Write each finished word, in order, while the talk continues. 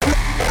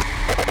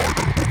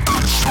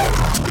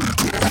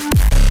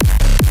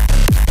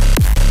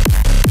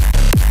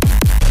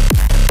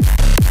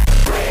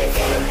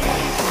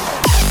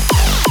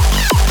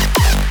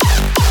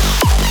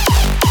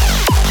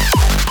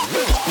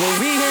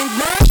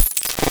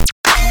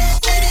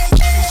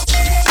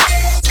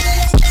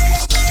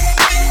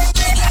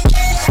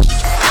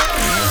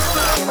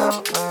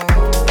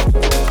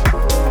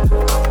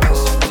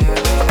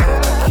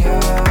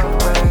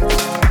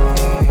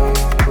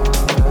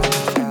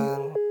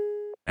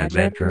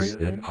Adventures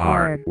in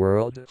Art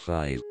World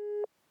 5. You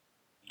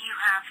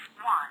have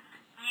one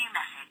new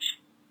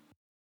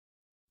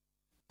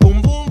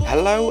message.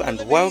 Hello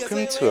and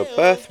welcome to a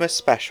Birthmas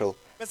special.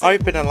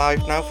 I've been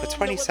alive now for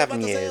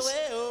 27 years,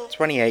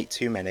 28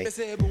 too many,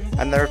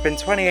 and there have been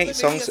 28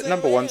 songs at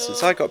number 1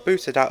 since I got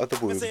booted out of the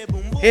womb.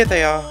 Here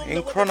they are,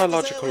 in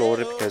chronological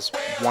order because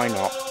why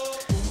not?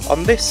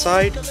 On this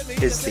side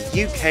is the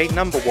UK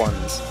number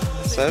 1s,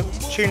 so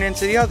tune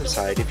into the other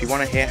side if you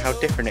want to hear how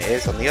different it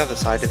is on the other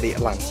side of the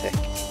Atlantic.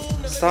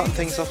 Starting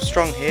things off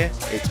strong here,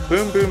 it's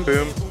Boom Boom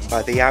Boom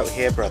by the Out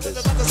Here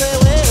Brothers.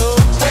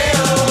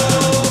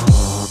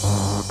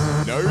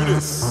 Now hear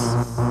this.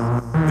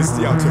 It's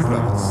the Out Here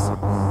Brothers.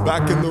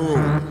 Back in the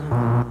room.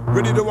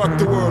 Ready to rock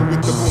the world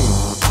with the boom.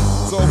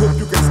 So I hope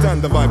you can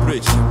stand the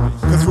vibration.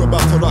 Cause we're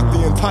about to rock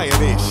the entire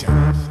nation.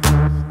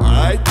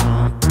 Alright?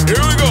 Here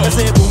we go. I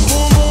say boom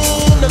boom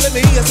boom. Now let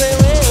me hear you say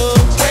well.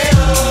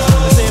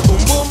 I say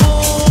boom boom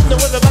boom. Now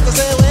we're about to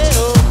say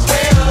well.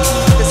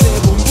 I say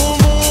boom boom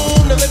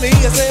boom. Now let me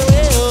hear you say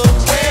well.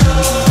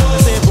 I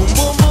say boom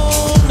boom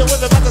boom. Now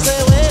we're about to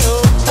say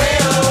well.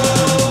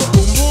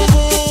 Boom boom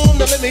boom.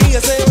 Now let me hear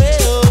you say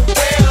well.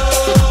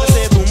 I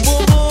say boom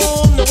boom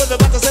boom. Now we're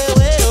about to say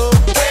well.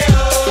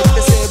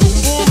 I say boom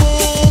boom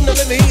boom. Now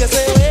let me hear you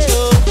say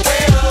well.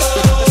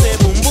 I say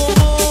boom boom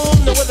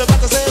boom. Now we're about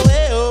to say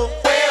well.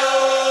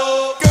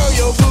 Girl,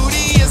 your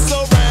booty is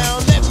so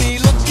round. Let me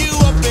look you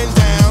up and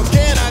down.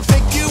 Can I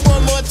take you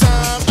one more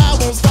time? I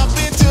won't stop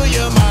until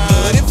you're mine.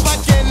 But if I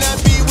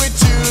cannot be with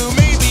you,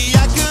 maybe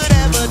I could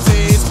have a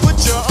taste. Put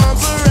your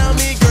arms around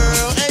me,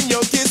 girl, and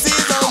your kisses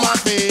on my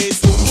face.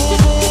 Boom, boom,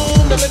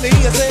 boom. Now let me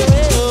hear you say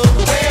well.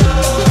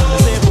 I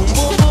say boom,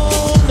 boom,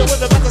 boom. Now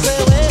we're about to say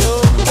well.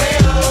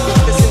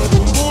 I say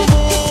boom, boom,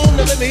 boom.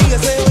 Now let me hear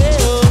you say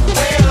well.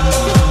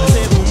 I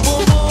say boom,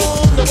 boom,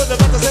 boom. Now we're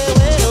about to say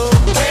well.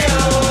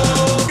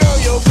 Girl,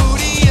 your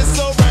booty is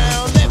so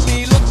round. Let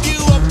me look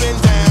you up and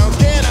down.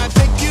 Can I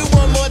take you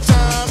one more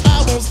time?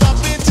 I won't stop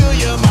until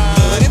you're mine.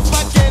 But if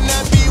I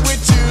cannot be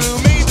with you,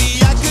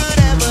 maybe I could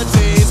have a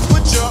taste.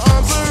 Put your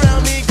arms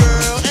around me,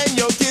 girl, and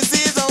your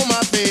kisses on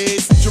my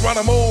face.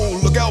 Geronimo,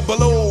 look out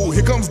below.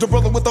 Here comes the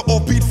brother with the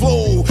offbeat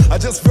flow. I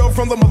just fell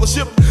from the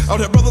mothership. Out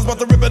here, brothers about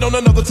to rip it on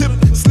another tip.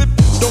 Slip,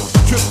 don't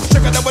trip.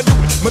 Check out how I do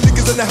it. My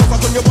niggas in the house, I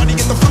turn your body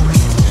into fluid.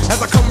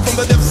 As I come from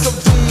the depths of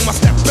doom, I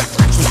step back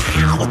like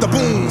wow with the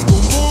boom.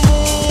 Boom, boom,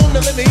 boom.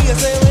 Now let me hear you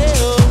say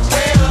well.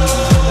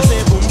 I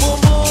say boom,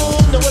 boom,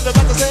 boom. Now we're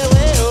about to say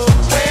well.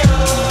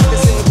 I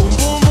say boom,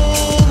 boom,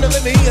 boom. Now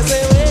let me hear you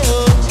say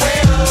well.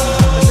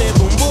 I say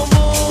boom, boom,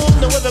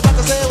 boom. Now we're about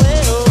to say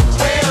well.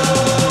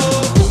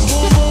 Boom,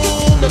 boom,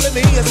 boom. Now let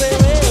me hear you say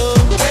well.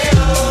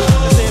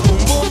 I say boom,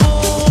 boom,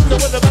 boom. Now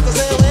we're about to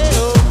say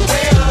well.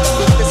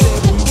 I say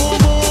boom, boom,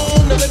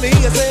 boom. Now let me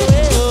hear you say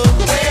well.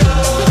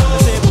 I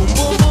say boom,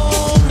 boom,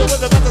 boom. Now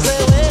we're about to say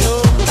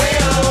well.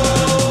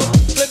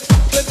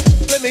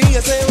 Let me hear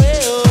you say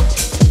well.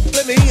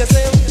 Let me hear you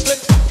say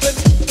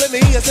let me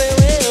hear you say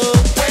well.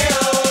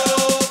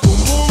 Boom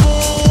boom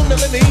boom. Now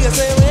let me hear you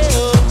say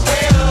well.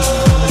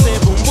 I say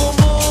boom boom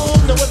boom.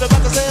 Now we're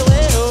about to say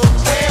well.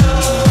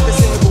 I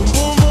say boom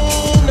boom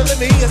boom. Now let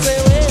me hear you say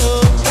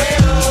well.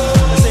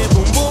 I say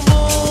boom boom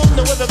boom.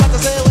 Now we're about to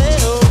say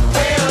well.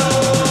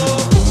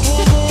 Boom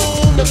boom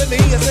boom. Now let me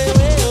hear you say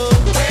well.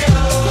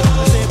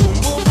 I say boom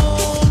boom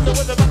boom. Now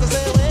we're about to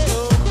say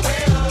well.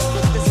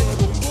 I say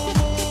boom boom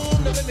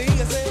boom. Now let me hear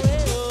you say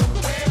well.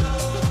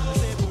 I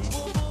say boom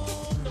boom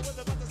boom. Now we're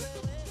about to say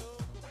well.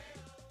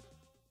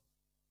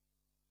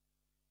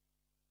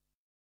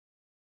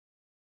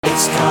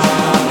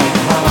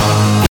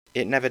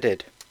 It never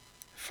did.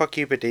 Fuck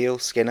you, Badil,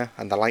 Skinner,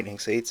 and the Lightning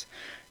Seeds.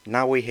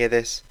 Now we hear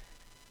this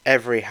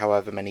every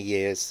however many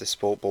years the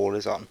sport ball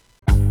is on.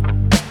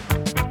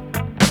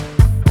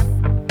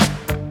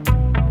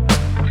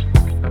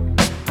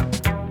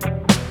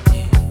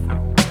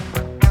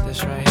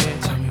 This right here,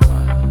 tell me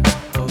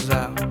what goes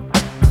out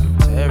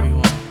to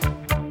everyone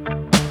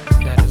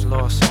that has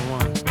lost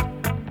someone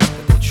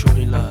that they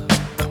truly love.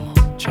 Come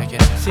on, check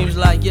it out. Seems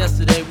like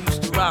yesterday we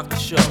used to rock the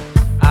show.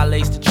 I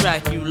laced the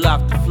track, you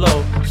locked the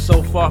flow.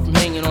 So far from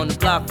hanging on the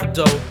block for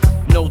dough.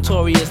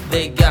 Notorious,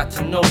 they got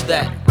to know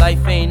that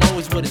life ain't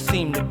always what it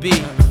seemed to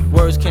be.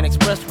 Words can't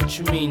express what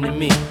you mean to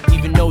me.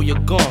 Even though you're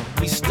gone,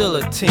 we still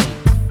a team.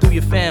 Through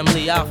your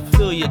family, I'll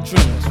fulfill your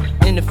dreams.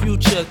 In the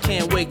future,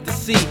 can't wait to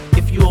see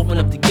if you open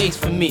up the gates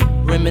for me.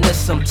 Reminisce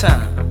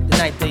sometime, the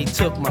night they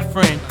took my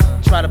friend.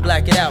 Try to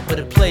black it out, but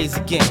it plays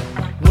again.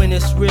 When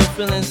it's real,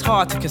 feeling's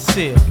hard to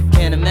conceal.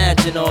 Can't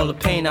imagine all the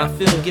pain I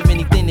feel. Give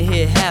anything to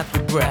hear half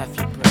your breath.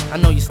 I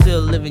know you're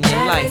still living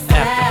your life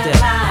after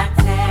death.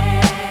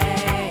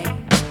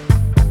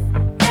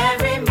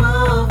 Every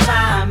move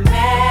I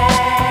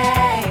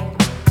make,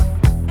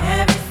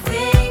 every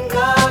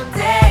single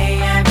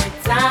day, every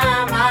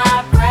time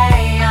I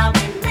pray, I'll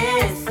be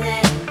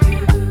missing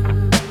you.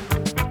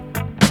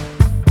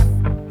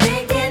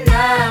 Thinking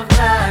of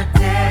the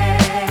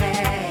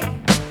day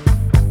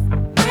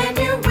when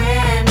you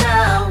went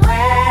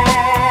away.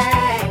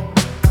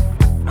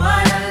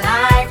 What a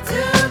life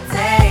to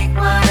take,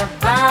 what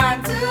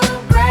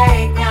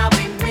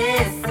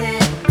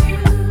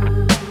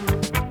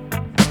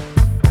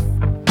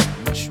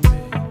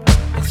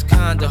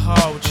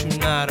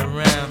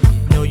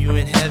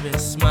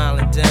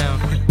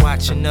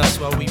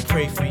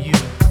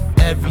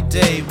every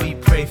day we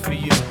pray for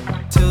you.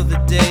 Till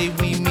the day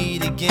we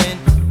meet again.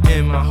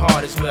 In my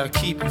heart is where I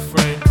keep you,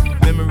 friend.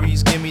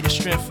 Memories give me the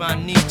strength I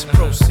need to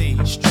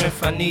proceed,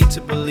 strength I need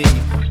to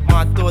believe.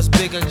 My thoughts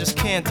big, I just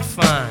can't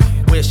define.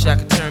 Wish I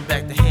could turn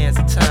back the hands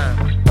of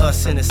time.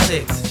 Us in the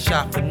six,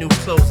 shop for new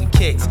clothes and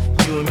kicks.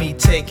 You and me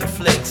taking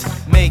flicks,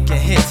 making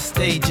hits,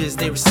 stages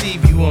they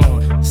receive you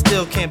on.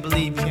 Still can't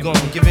believe you're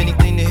gone. Give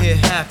anything to hear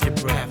half your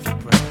breath.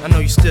 I know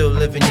you still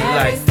living your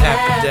life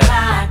after death.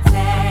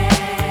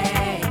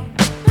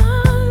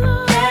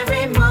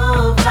 Every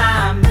move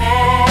I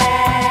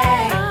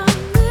make,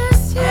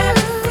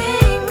 every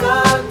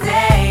single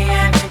day,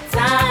 every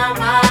time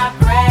I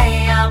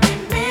pray, I'll be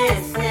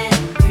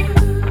missing you.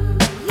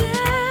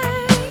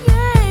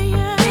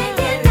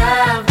 Thinking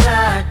of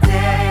the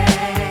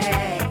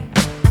day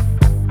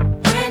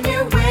when you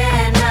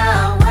went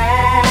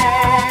away.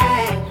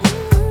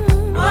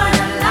 What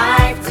a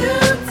life to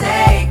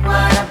take,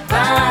 what a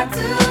bond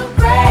to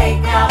break.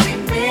 I'll be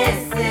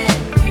missing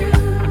you.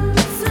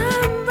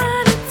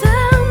 Somebody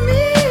tell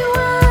me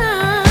why.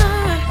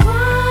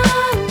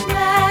 One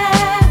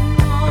bad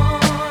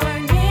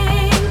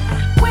morning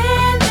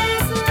when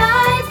this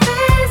life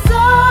is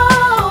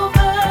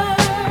over,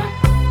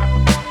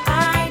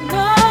 I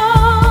know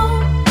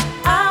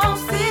I'll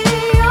see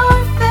your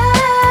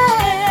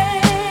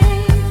face.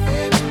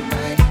 Every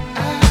night I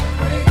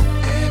pray,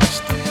 every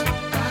step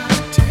I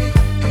take,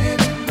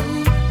 every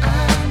move I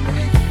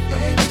make,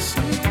 every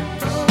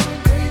single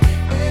day,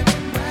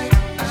 every night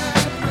I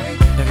pray.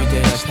 Every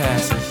day that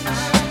passes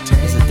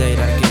is a day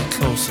that I get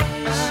closer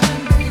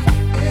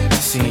to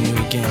seeing you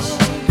again.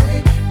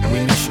 We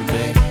miss you,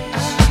 babe,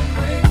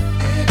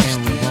 and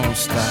we won't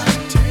stop,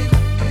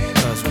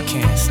 cause we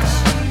can't stop.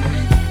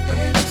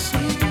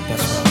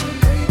 That's right.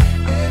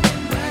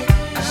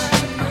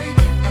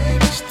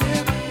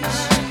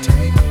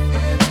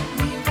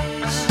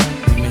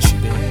 We miss you,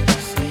 babe.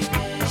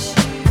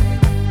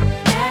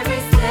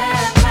 Every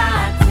step I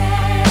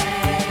take,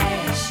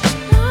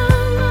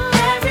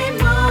 every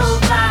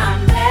move I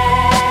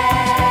make,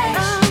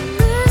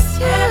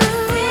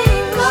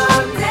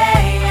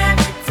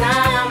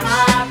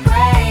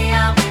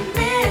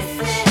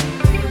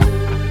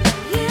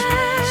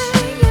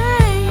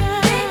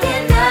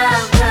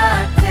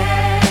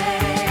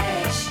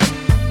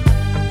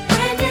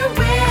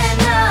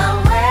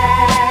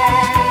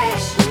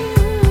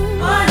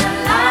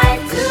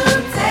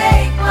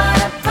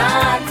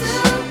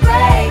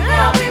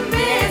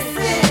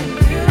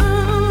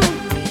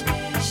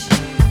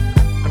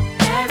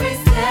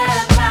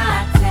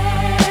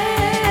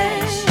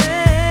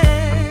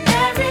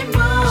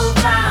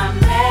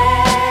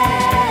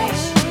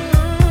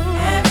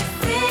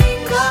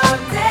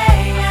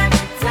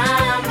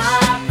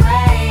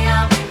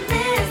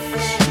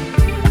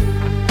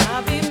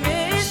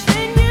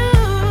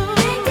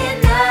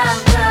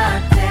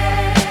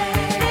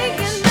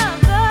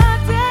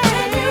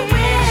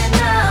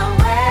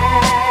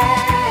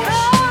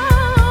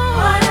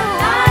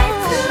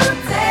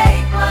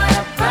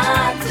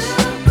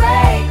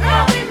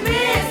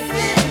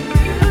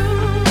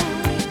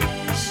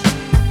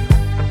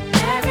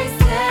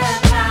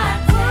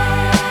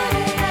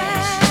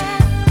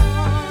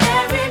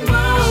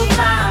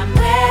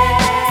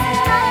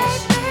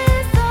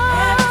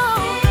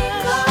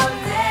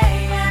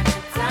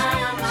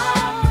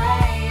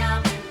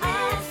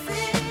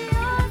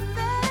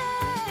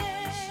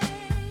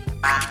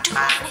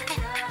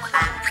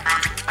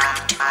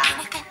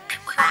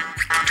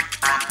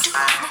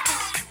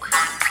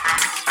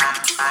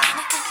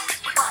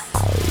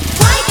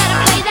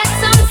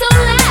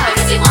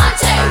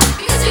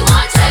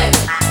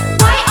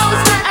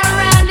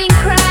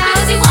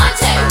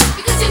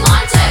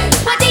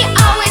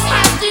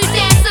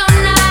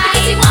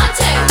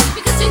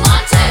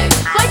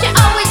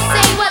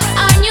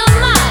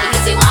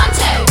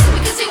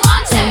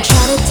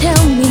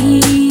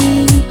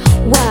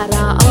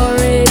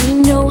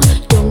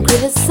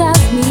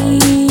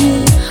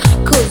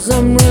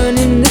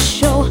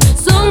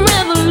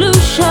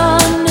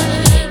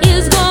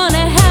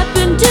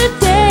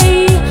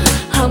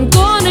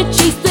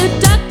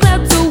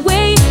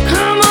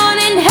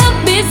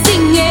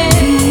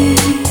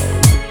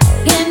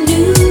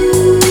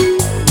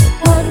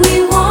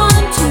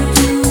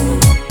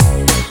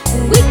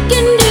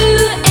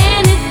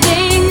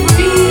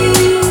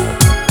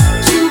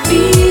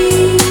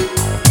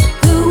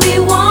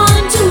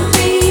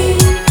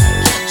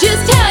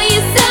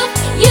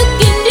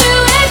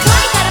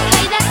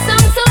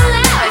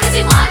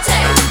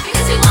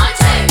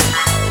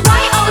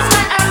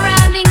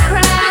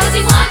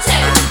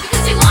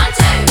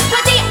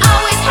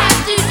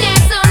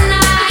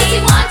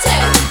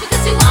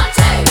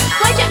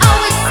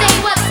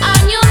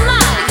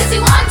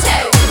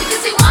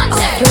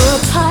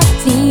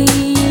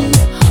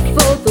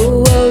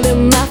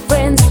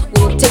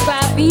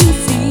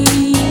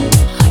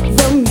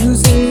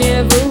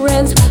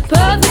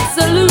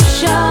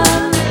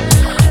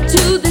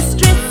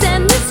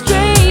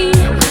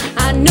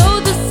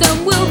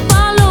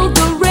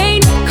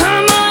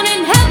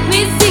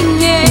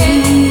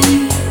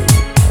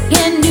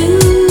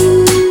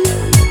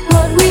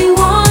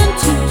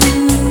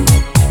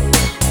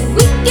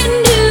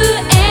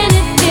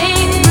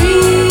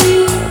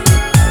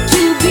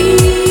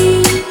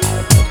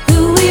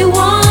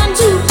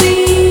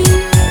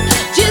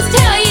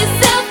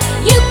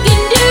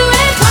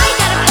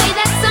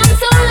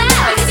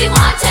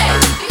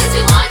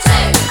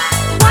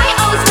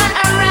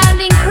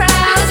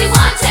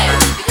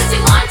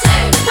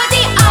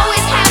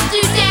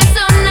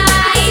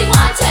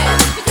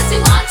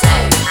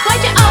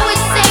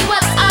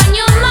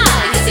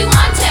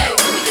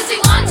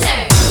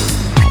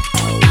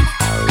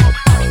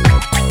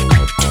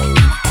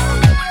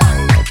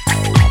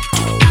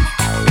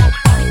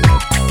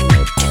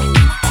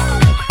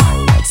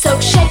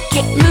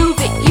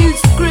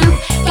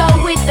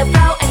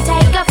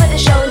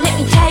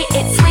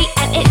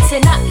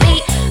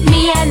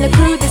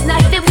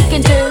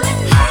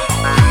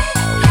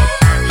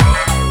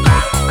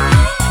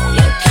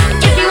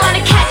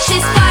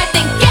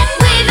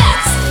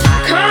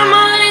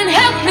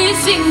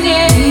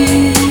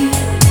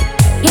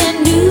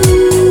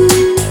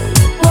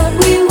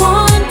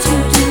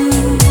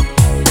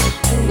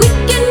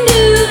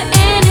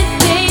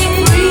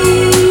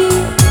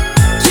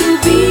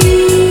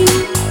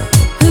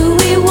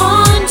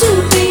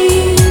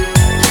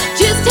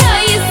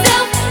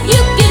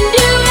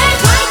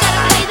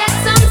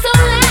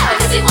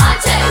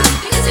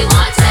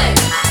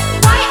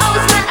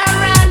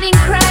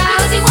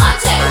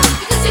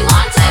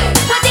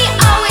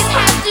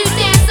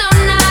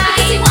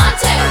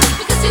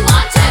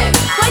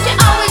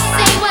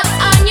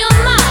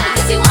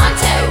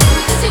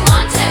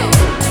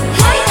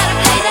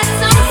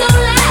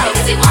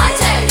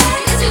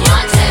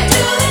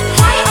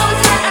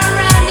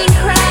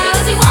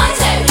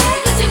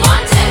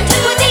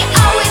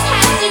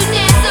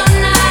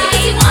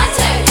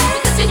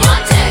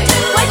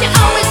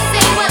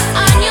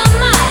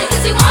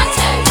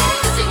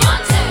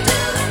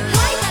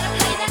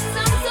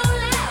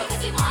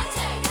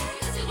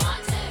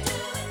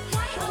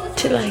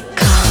 till I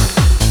come.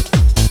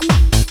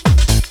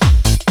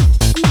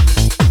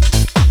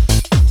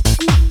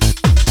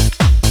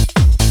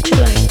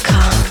 Till I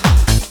come.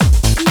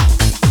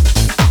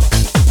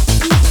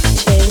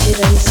 Change it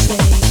and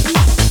say.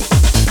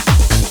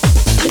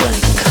 Till I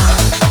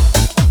come.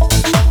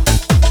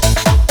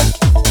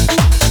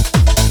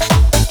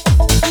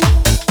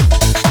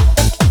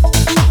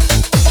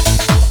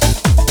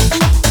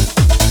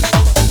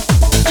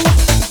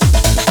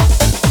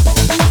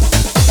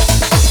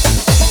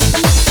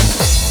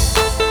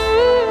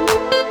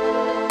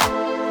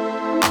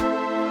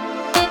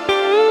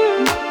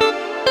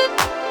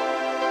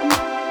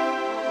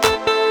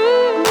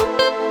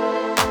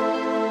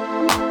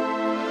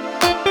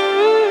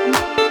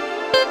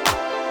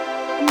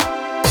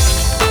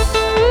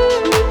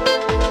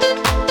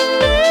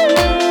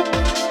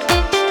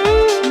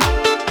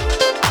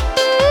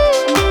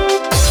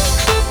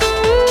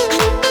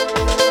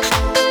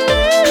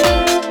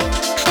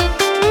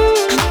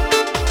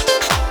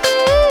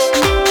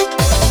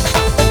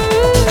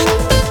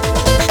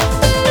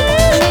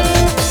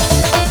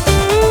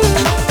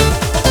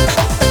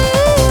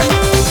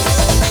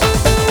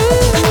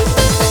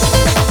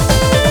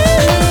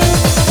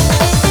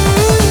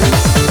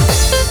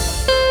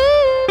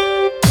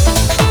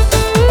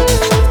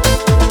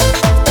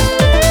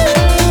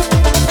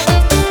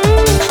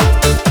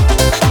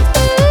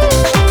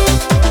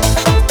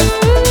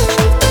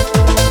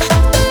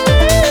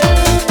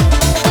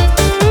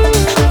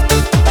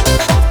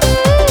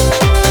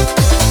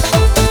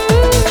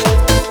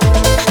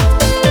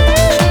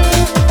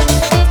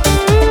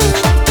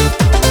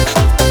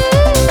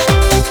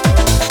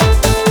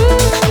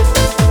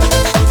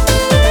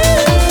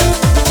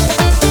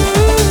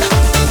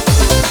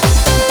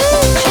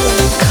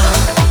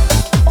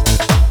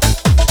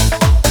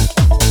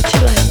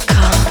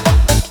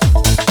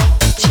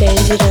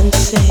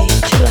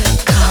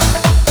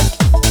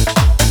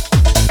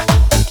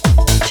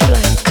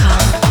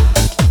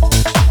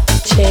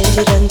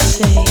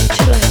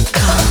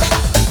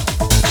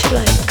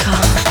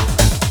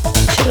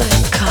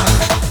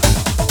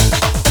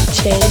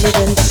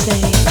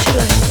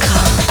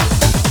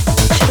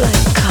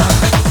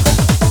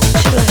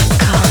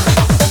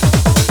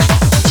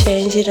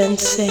 Change it and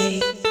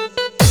say.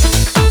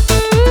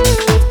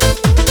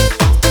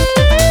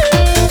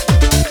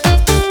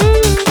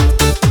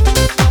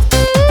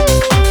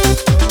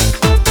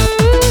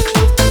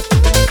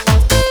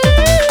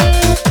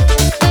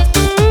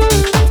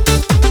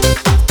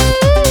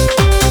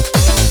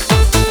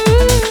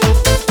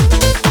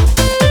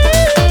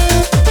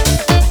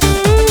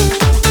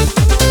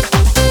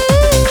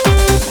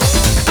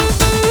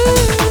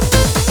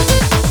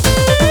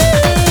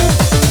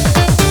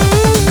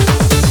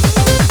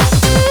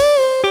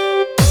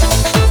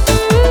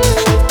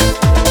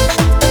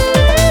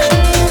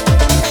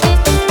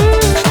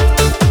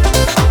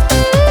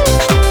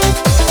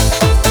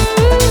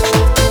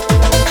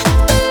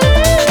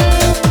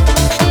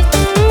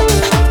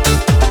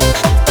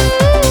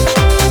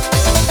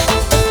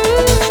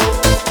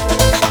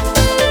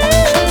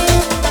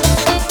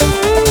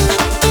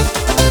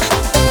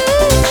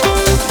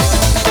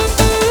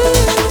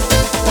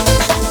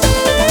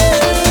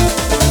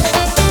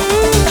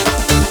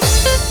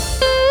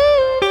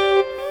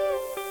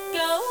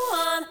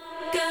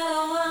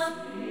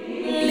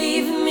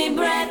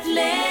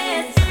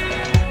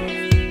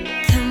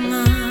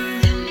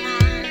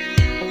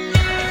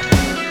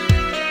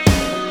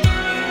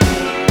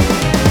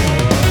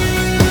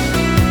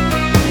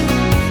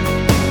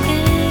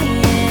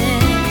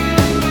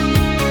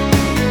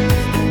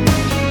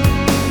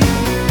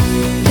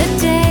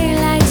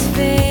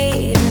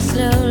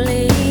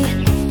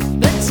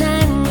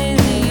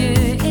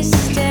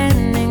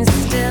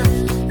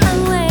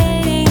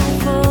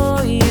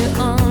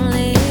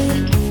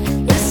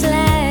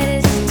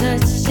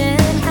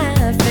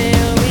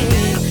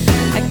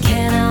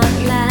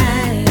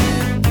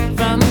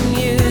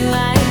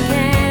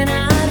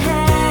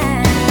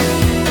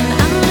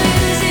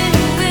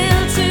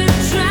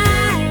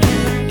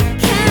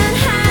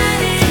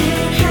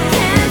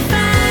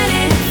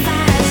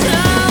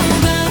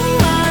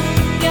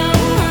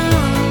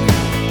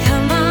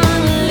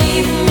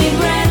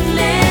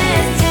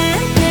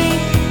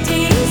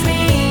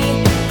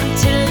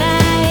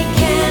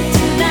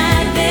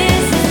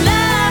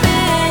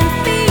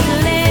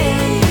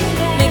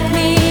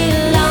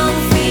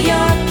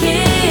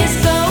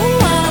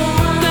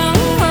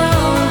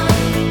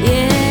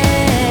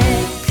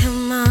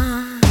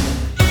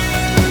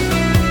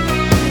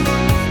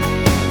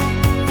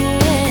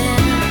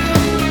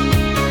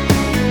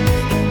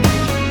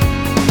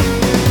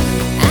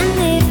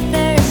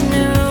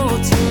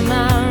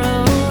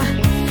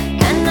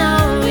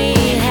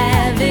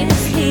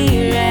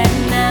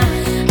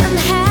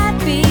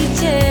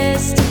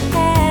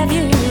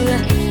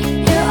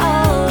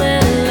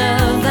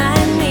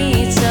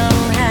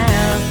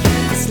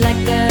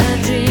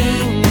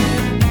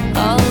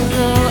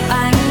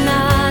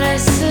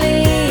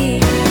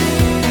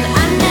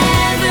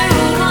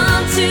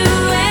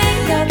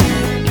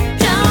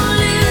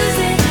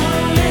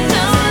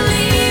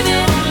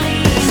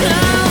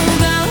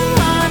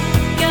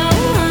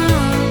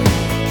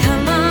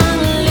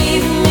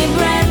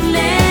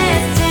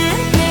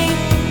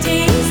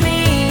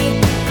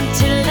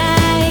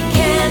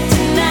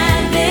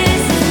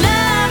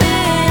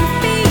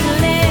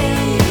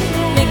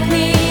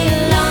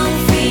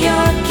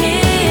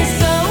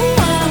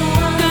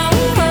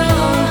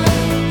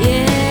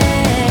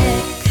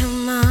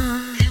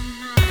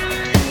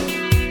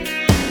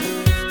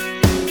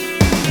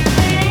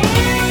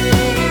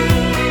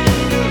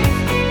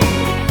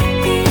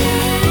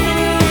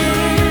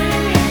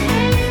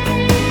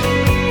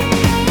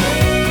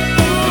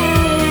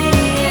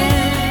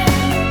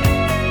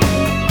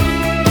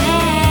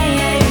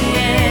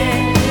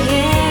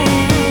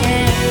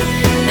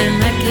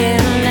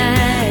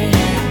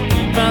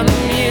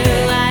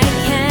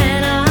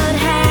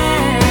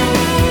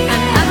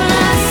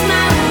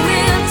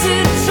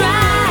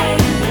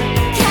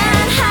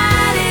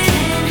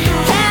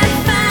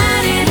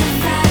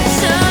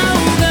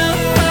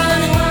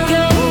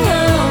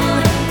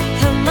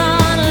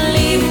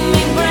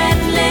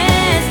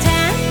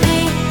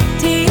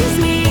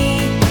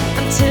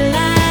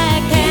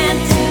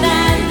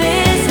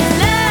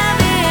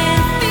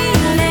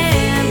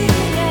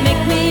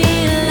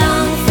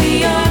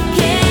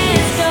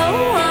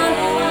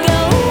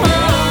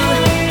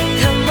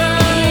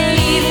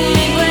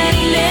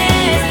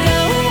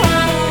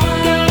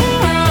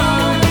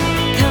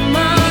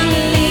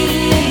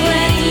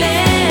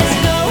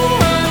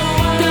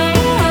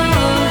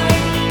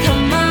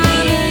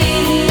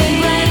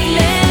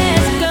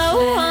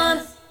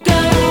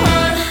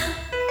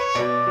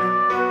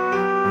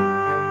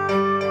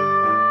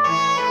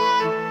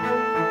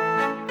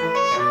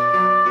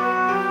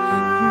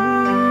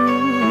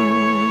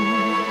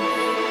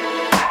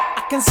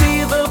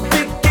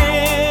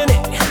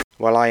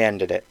 Well, I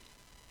ended it.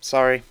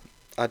 Sorry,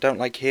 I don't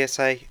like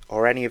Hearsay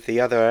or any of the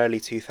other early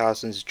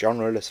 2000s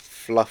genreless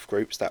fluff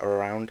groups that are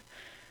around.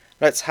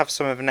 Let's have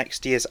some of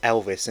next year's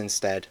Elvis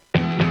instead.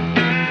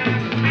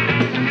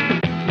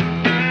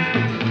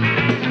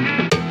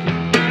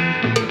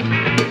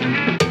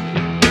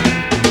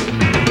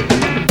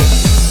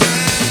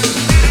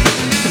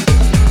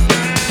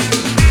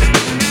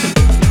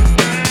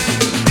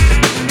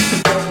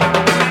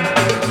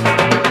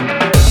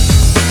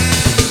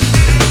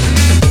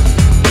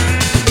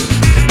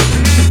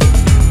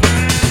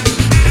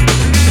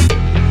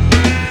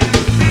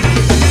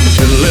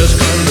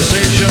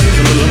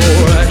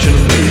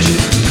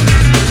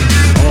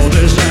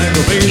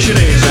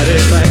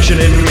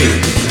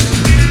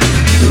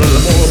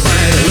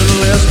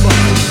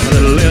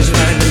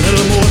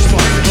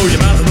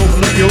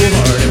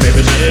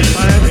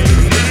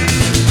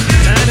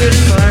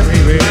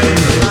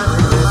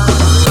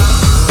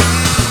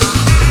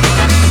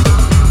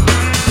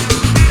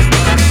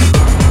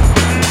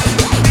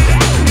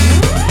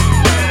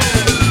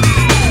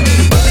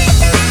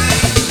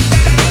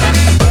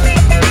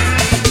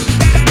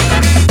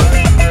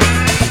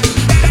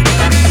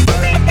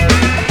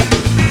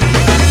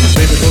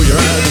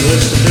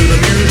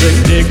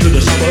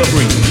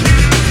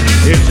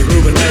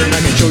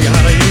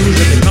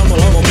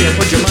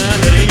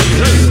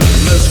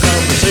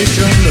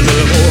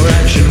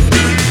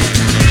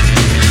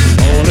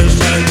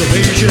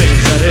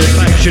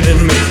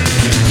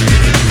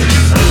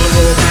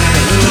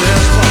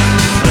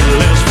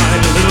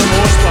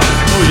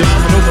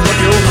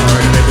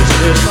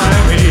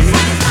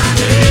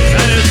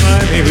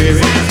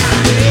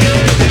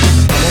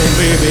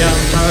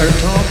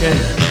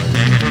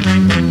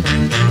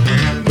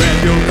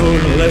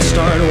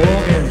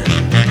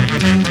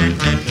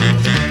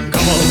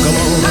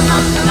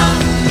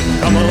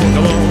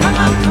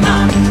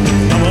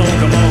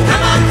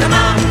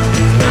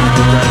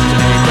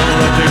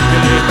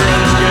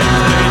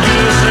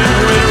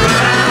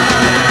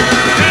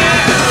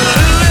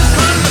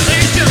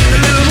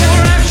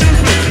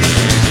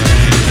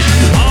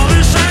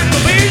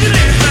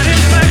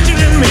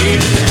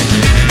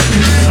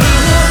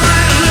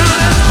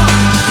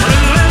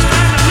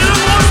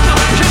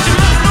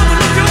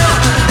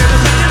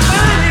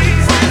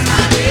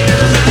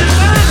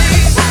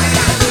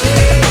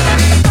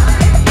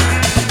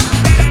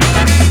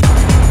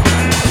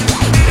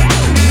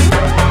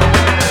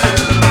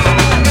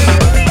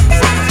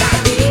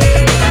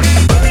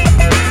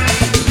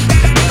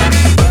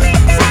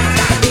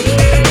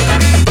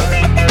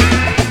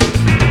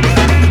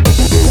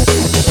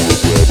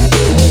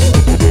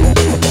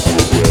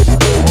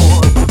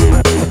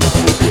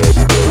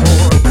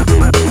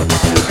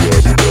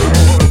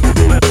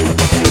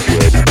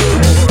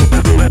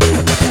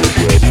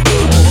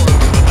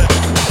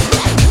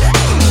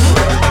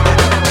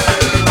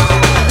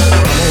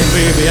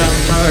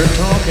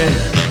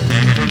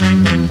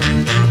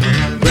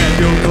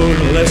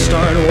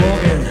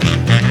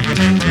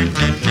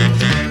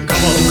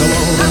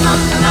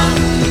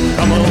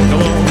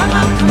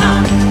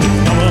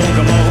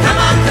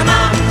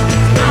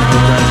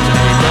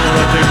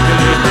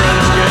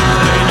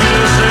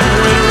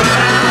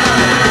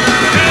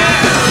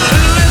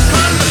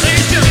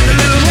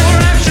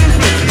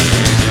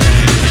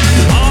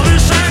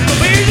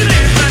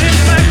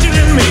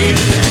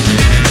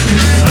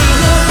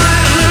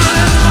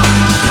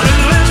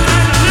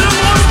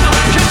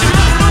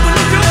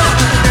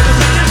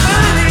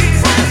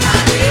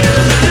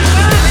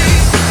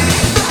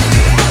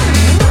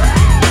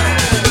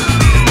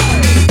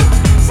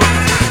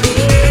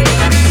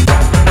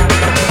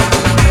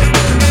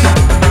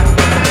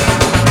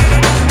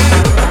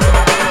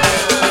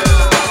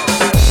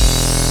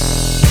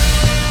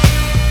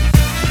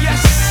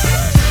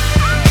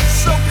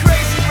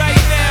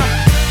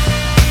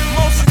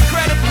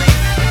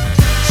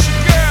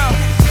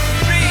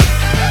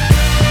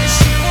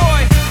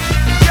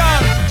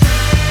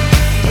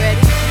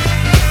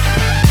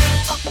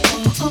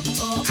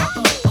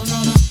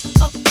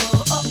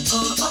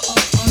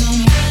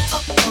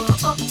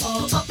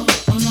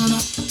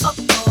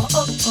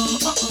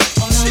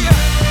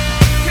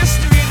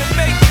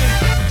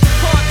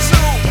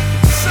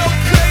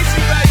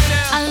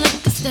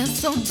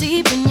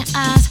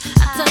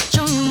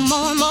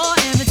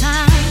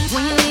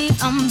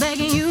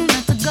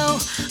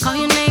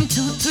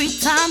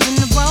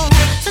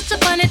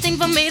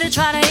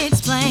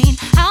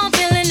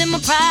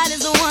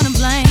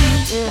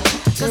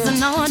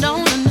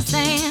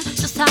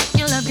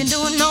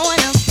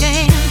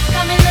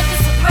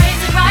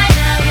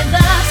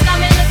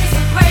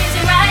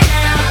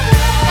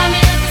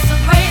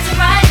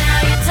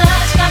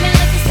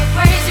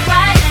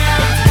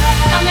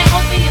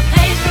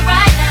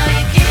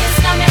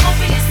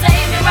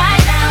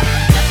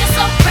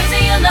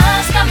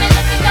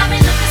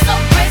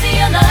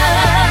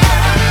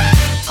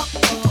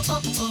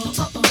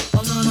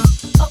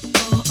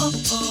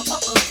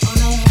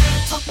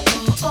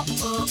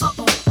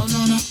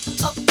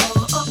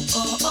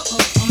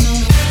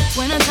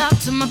 When I talk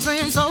to my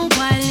friends so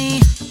quietly,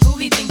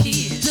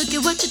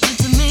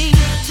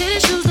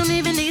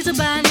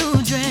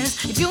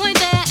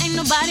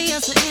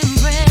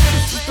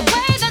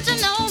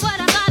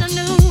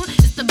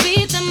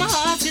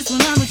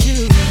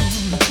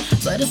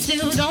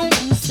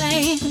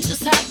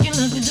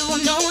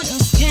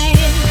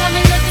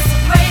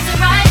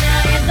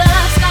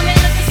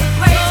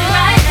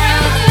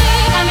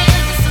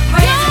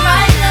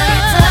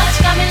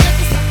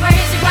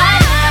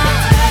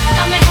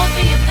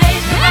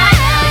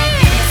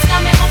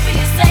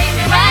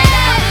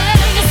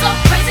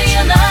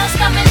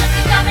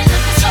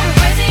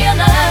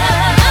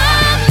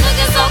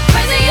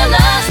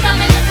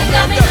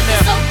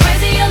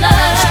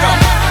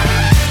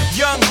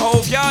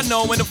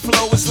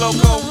 flow is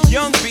loco.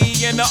 Young B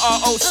and the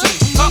ROC.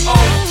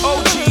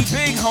 OG,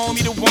 big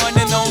homie, the one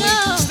and only.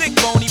 Stick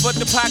bony, but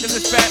the pockets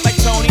is fat like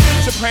Tony.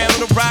 Soprano,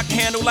 the rock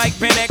handle like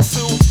Ben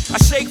X2. I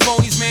shake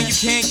phonies, man, you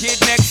can't get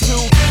next to.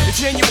 The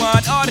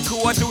genuine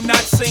article, I do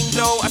not sing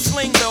though. I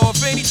sling though,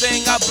 if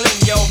anything, I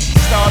bling yo.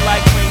 Star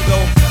like Ringo,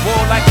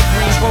 war like a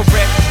Greensboro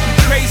wreck. You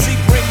crazy,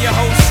 bring your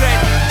whole set.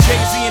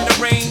 Jay-Z in the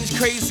range,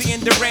 crazy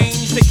in the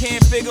range. They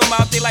can't figure him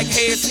out, they like,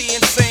 hey, is he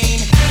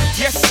insane?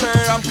 Yes, sir,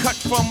 I'm cut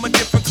from a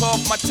different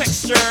cloth. My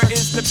texture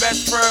is the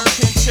best firm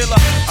chinchilla.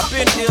 I've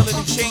been dealer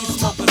than chain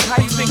smokers.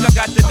 How you think I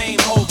got the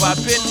name over?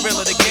 I've been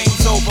realer, the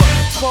game's over.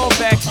 Fall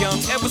back young,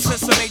 ever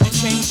since I made the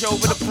change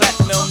over to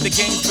platinum. The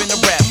game's been a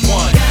rap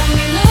one. Got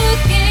me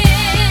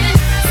looking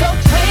so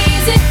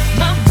crazy,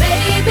 my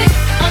baby.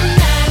 I'm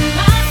not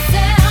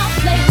myself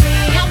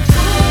lately. I'm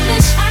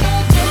foolish, I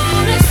don't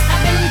do this.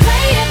 I've been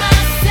playing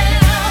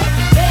myself,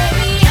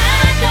 baby.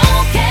 I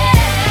don't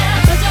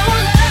care, 'cause your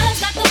love's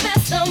got the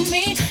best of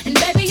me, and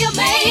baby you're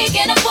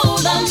making a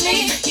fool of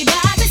me. You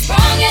got me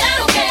sprung, and I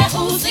don't care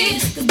who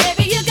sees, 'cause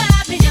baby you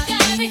got me,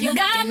 you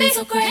got me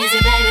so crazy,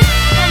 baby.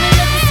 Got me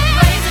looking so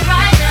crazy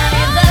right now.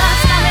 Your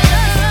love's got me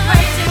looking so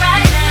crazy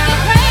right now.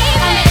 You're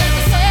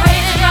crazy, so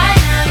crazy right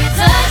now. Your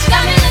touch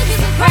got me looking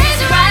so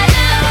crazy right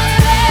now.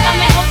 Got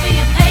me hoping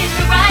you page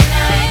me right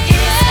now. Your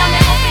kiss got me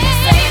hoping you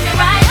save me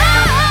right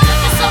now.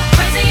 Looking so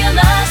crazy, your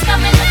love's got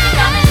me looking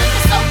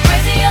so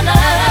crazy, your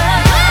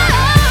love.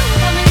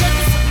 Got me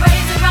looking so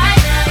crazy right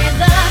now. Your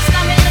love's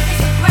got me looking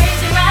so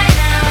crazy right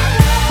now.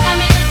 Got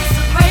me looking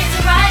so crazy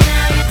right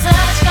now. Your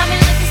touch got me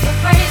looking so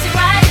crazy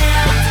right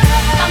now.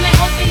 Got me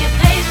hoping you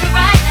page me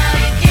right now.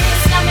 Your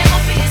kiss got me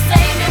hoping you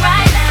save me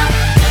right now.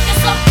 Looking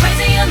so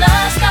crazy, your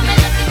love's got me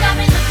looking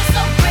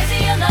so crazy,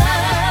 your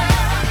love.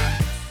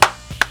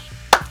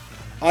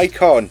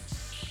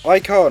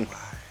 Icon.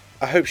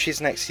 I hope she's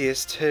next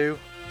year's too.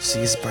 See,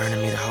 it's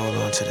burning me to hold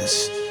on to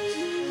this.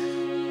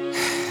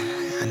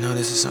 I know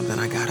this is something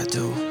I gotta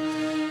do,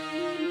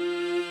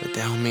 but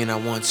that don't mean I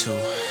want to.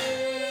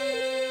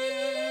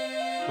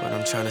 What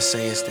I'm trying to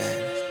say is that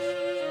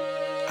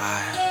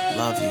I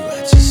love you.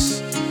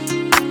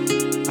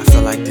 I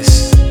feel like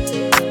this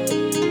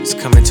is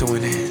coming to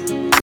an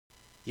end.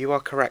 You are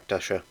correct,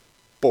 Usher.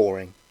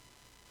 Boring.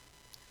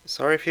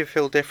 Sorry if you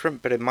feel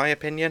different, but in my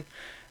opinion,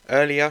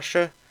 early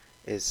Usher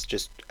is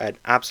just an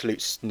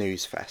absolute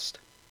snooze fest.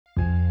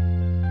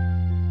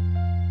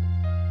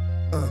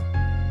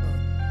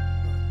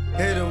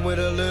 Hit him with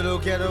a little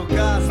ghetto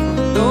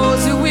gospel.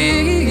 Those who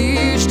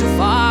wish to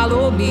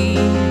follow me,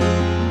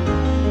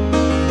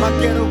 My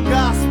ghetto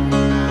gospel.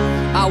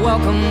 I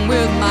welcome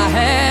with my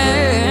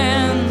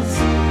hands,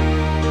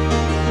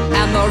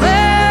 and the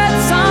red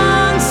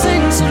sun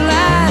sinks at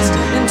last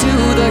into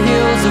the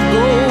hills of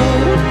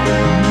gold,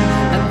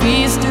 and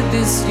peace to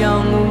this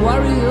young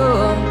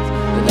warrior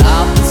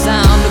without the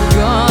sound of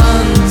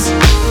guns.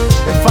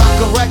 If I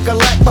could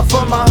recollect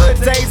before my hood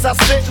days, I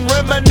sit and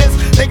reminisce,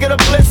 think of the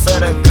bliss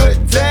of the good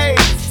days.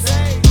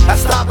 I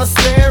stop and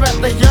stare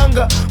at the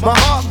younger, my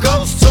heart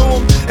goes to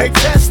them. They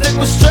tested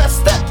with stress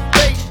that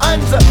they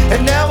under,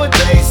 and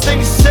nowadays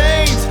things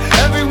change.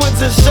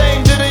 Everyone's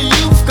ashamed of the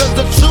youth, 'cause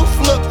the truth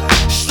look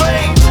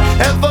strange.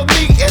 And for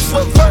me it's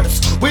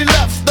reverse, we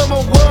left them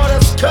a world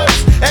that's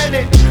cursed, and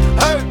it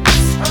hurts.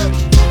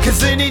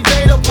 'Cause any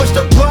day they'll push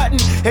the button,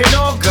 and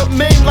all good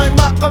men like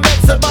Malcolm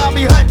X and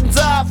Bobby Hutton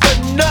die for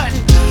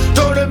nothing.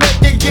 Don't it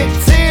make you get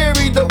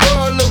teary? The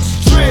world looks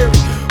dreary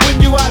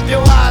when you have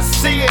your eyes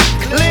see it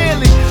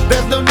clearly.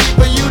 There's no need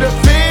for you to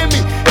fear me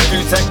if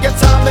you take your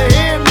time to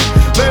hear me.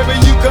 Maybe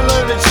you can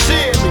learn to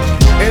cheer me.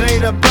 It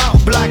ain't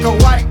about black or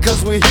white,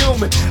 'cause we're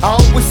human. I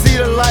hope we see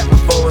the light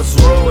before it's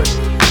ruined.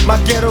 My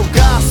ghetto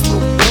gospel.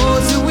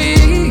 Those who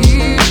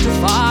wish to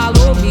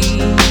follow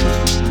me,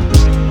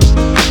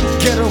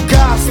 Ghetto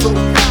gospel.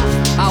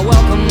 I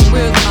welcome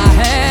with my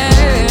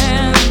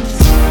hands,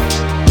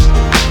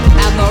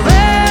 and the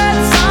red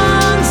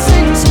sun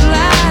sinks at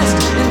last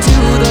into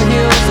the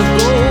hills of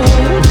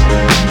gold,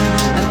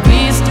 and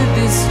peace to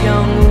this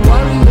young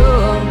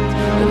warrior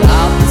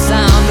without the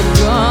sound of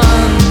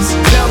guns.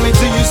 Tell me,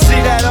 do you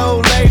see that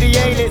old lady?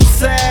 Ain't it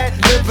sad?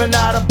 Living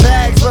out of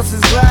bags,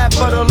 versus glad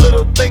for the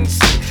little things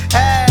she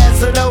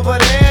has. And over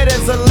there,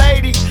 there's a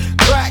lady,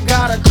 crack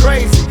got her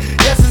crazy.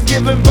 Yes, it's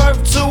giving birth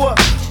to a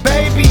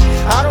baby.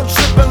 I don't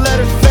trip and let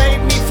it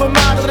fade me. From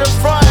out of the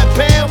frying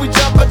pan, we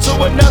jump into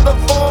another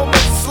form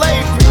of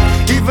slavery.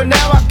 Even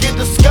now I get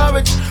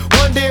discouraged,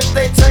 wonder if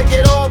they take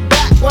it all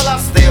back. While I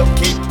still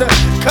keep the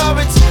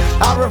courage,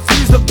 I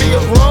refuse to be a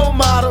role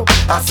model.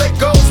 I say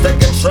ghost, take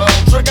control,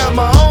 drink out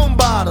my own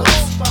bottles.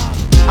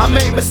 I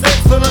make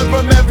mistakes to learn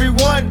from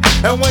everyone,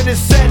 and when it's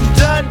said and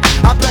done,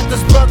 I bet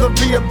this brother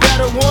be a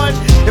better one.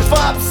 If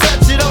I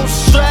upset you, don't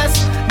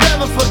stress,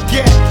 never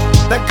forget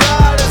that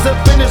God isn't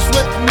finished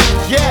with me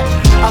yet.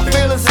 I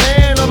feel his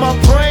hand on my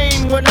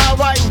brain when I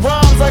write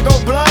rhymes. I go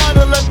blind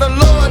and let the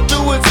Lord do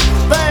his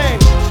thing.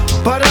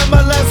 But I'm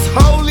a less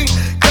holy,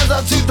 'cause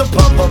I choose to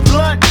pump a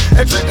blunt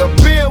and drink a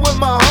beer with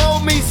my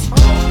homies.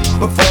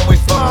 Before we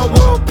find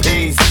world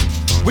peace,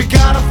 we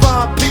gotta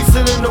find peace,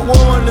 and in the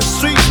war and the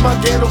streets, my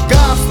ghetto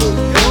gospel.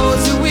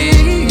 Those who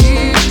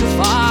wish to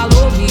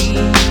follow me,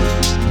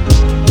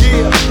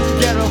 Yeah,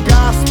 ghetto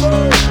gospel.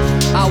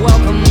 I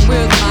welcome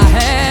with my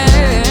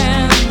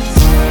hands,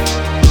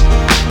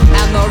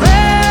 and the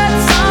red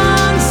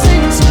sun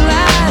sinks to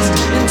last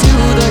into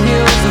the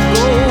hills of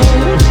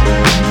gold.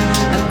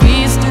 And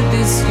peace to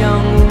this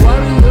young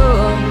warrior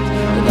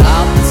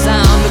without the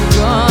sound of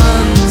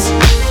guns.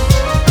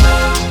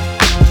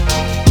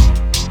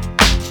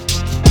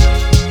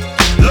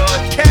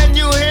 Lord, can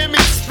you hear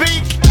me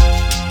speak?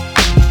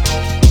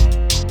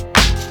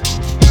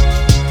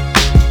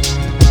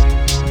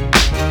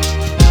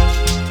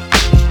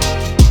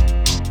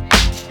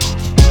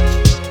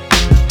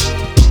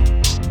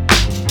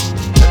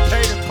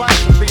 Pay the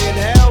price for being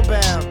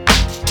hellbound.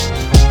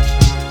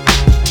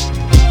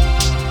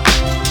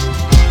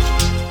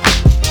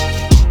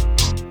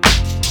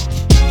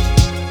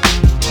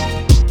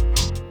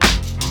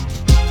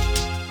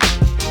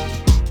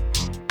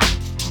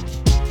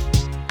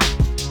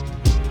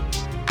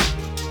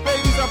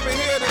 Babies up in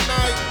here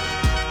tonight.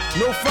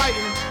 No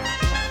fighting.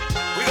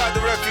 We got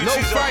the refugees No up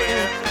in fighting.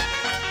 here.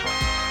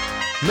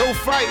 No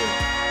fighting.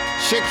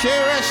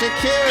 Shakira,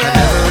 Shakira. I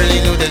never really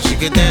knew that she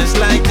could dance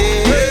like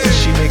this.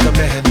 She make a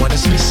man wanna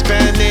speak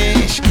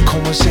Spanish.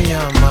 Como se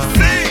llama?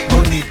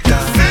 Bonita.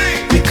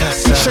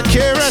 Picasa.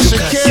 Shakira,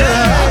 Shakira.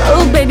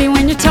 Oh, baby,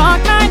 when you talk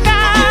like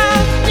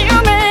that, you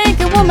make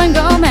a woman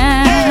go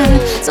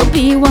mad. So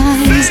be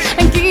wise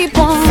and keep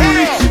on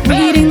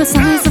reading the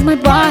signs of my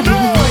body.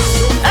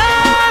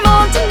 I'm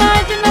on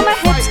tonight, you know my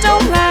hips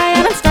don't lie,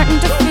 and I'm starting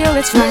to feel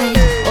it's right.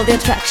 All the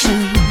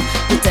attraction,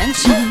 the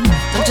tension.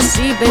 Don't you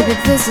see, baby,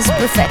 this is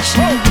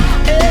perfection.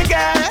 Hey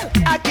girl,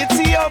 I can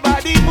see your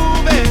body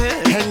moving,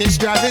 and it's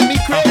driving me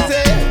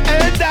crazy.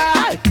 And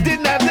I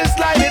didn't have the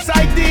slightest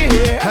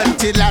idea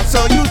until I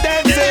saw you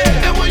dancing.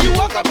 And when you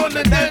walk up on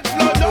the dance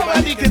floor,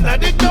 nobody can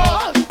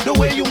ignore the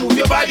way you move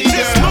your body,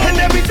 girl. And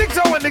everything's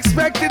so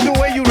unexpected, the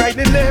way you right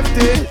and left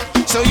it,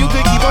 so you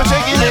could keep on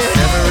shaking it.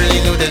 Never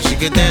really knew that she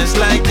could dance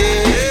like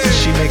this.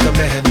 She make a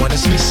man wanna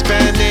speak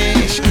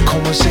Spanish.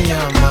 Como se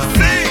llama?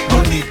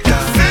 Bonita.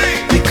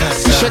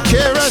 Picasa.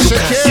 Shakira,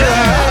 Shakira.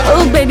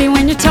 Oh, baby,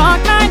 when you talk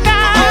like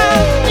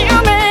that, you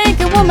make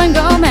a woman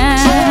go mad.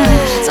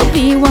 So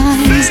be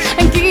wise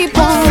and keep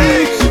on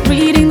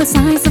reading the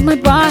signs of my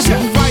body.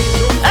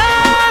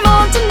 I'm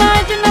on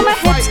tonight, you know my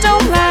hips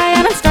don't lie,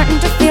 and I'm starting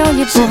to feel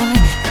you, boy.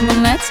 Come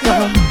on, let's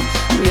go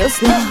real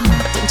slow.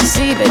 Don't you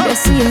see, baby, I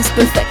see it's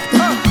perfect.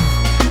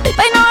 Babe,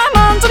 I know I'm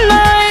on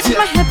tonight,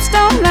 my hips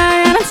don't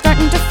lie, and I'm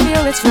starting to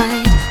feel it's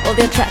right. All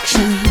the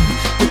attraction,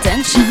 the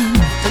tension.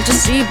 Don't you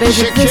see,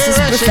 baby, this is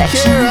Shakira,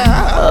 perfection. Shakira.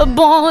 Oh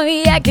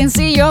boy, I can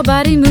see your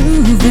body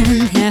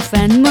moving, half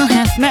animal,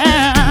 half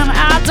man.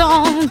 I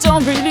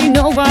don't really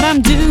know what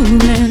I'm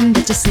doing,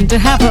 but just seem to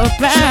have a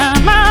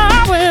plan.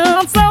 My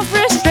will,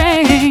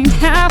 self-restraint,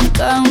 have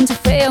come to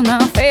fail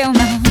now, fail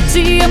now.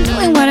 See, I'm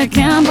doing what I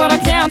can, but I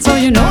can't, so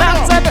you know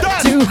that's a bit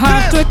too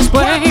hard to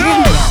explain.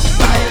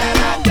 Baila en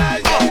la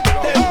calle,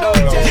 de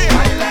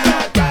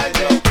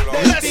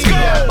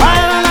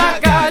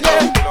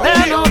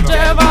noche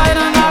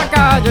baila en la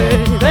calle.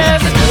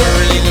 Never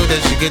really knew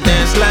that she could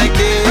dance like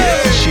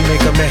this. She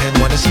make a man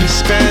wanna speak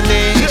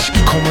Spanish.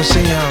 Como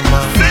se llama?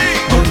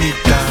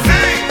 Bonita.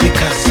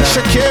 Picasa.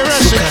 Shakira,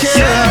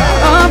 Shakira.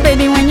 Oh,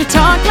 baby, when you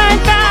talk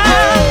like that,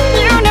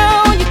 you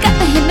know you got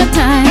me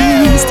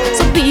hypnotized.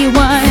 So be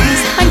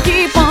wise and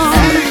keep on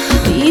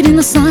reading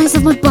the signs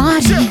of my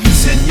body.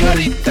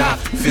 Señorita,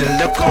 feel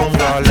the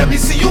conga. Let me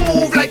see you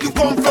move like you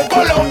come from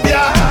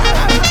Colombia.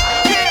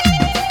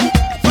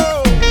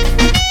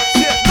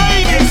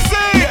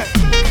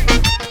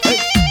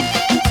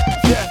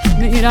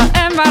 Mira,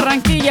 en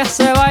Barranquilla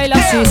se baila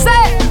así. ¡Sí!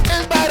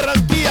 En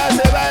Barranquilla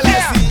se baila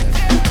así.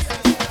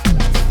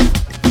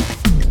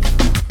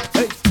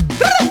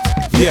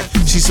 Yeah,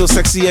 she's so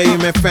sexy, I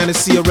am in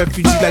fantasy. A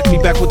refugee like me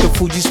back with the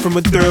Fugees from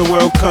a third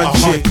world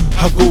country.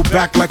 I go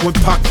back like when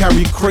Pac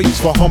carried crates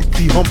for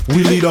Humpty Hump.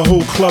 We lead a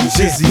whole club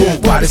dizzy.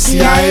 Why the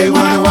CIA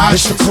wanna watch?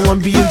 It's the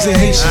Colombians and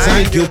Haitians. I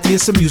ain't guilty,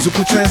 it's a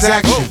musical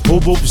transaction.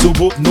 Boop, boop, zoop,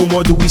 boop, no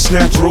more do we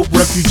snatch rope.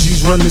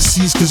 Refugees run the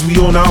seas cause we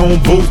own our own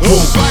boat.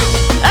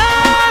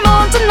 I'm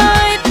on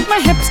tonight, my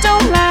hips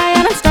don't lie,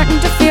 and I'm starting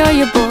to feel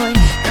you, boy.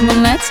 Come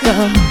on, let's go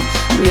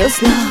real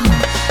slow.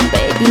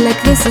 Baby,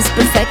 like this is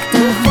perfecto.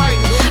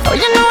 Oh,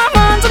 you know I'm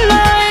on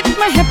tonight,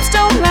 my hips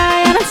don't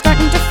lie, and I'm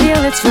starting to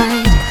feel it's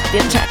right. The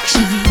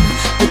attraction,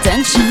 the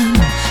tension.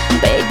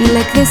 Baby,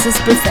 like this is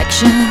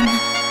perfection.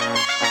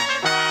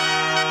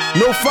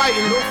 No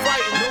fighting, no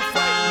fighting, no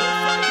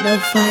fighting, No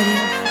fighting.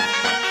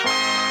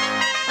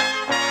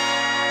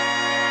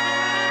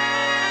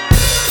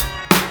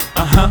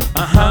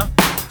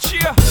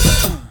 Cheer.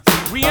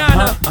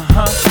 Rihanna.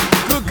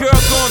 Good girl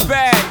going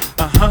bad.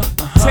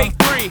 Take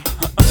 3.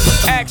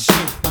 Action.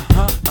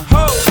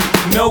 Ho.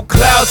 No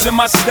clouds in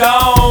my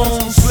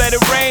stones. Let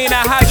it rain.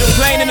 I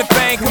hydroplane in the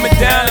thing coming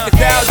down like a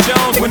Dow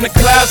Jones. When the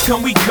clouds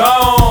come, we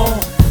gone.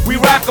 We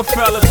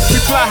Rockefellers. We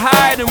fly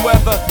higher than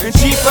weather, and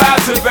cheap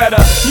vibes are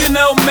better. You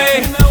know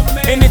me.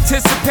 In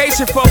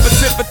anticipation for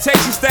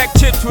precipitation, stack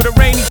chips with a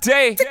rainy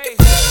day.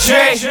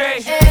 Jay,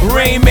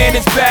 Rain Man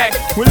is back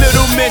with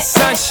Little Miss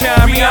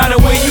Sunshine. Rihanna,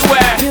 where you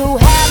at? You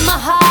have my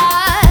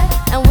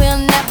heart, and we'll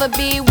never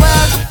be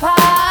worlds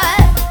apart.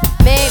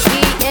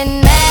 Maybe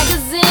in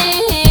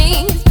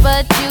magazines,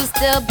 but you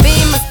still be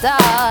my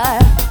star.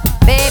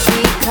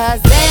 Baby,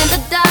 'cause in the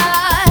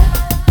dark,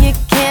 you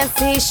can't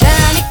see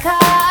shiny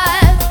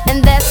cars.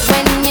 And that's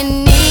when you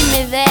need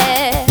me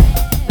there.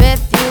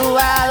 With you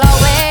I'll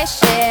always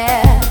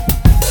share.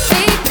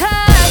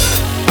 Because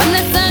when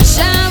the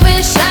sunshine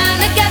will shine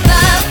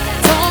together.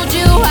 Told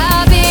you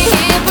I'll be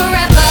here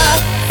forever.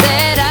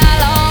 Said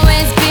I'll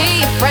always be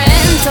your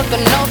friend. Took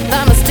an oath,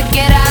 I'ma stick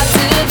it out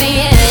to the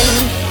end.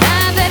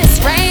 Now that it's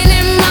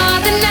raining more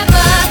than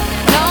ever,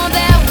 know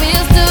that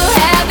we'll still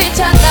have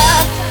each other.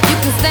 You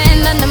can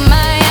stand under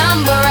my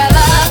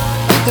umbrella.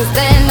 You can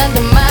stand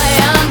under my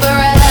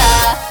umbrella.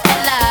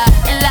 Ella,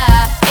 Ella,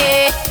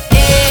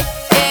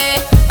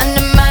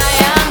 under my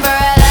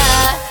umbrella.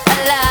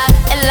 Ella,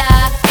 Ella,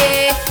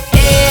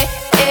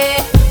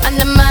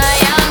 under my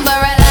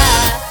umbrella.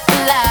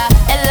 Ella,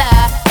 Ella,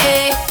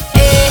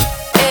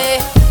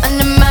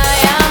 under my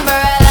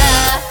umbrella.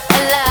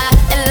 Ella,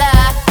 Ella,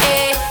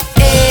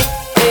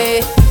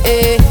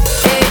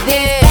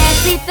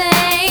 fancy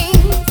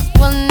things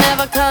will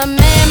never come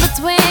in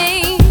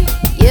between.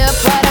 You're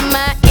part of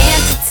my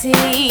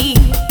entity,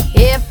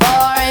 here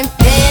for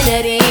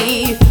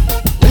infinity.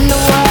 When the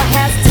world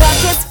has took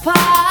its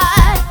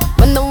part,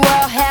 when the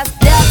world has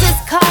dealt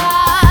its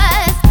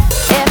cards,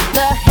 if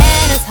the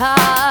hand is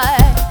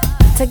hard,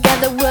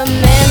 together we'll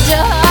mend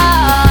your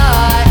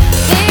heart.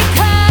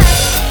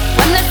 Because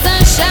when the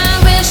sunshine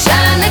will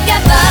shine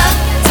together,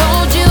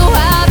 told you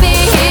I'll be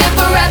here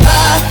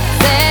forever.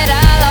 Said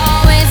I'll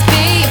always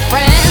be your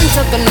friend.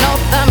 Took an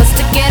oath, I'ma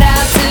stick it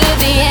out to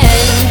the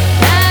end.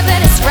 Now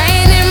that it's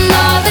raining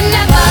more than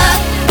ever,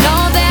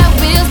 know that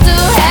we'll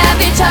still have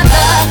each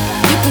other.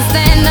 You can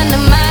stand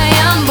under my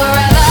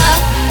umbrella.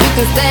 You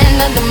can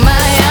stand under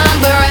my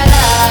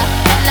umbrella.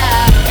 Ella,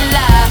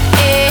 Ella,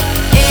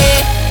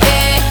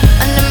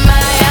 under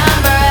my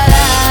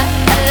umbrella.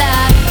 Ella,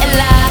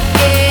 Ella,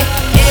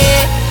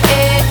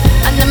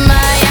 under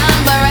my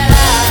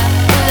umbrella.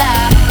 Ella,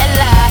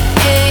 Ella,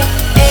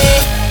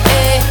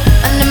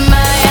 under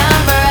my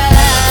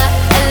umbrella.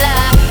 Ella,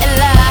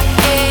 Ella,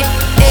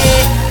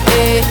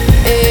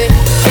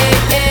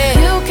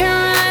 you can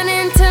run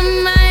into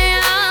my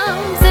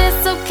arms.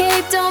 It's okay,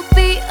 don't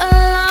be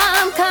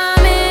alarmed.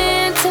 Come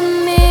into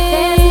me.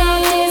 There's no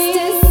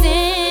distance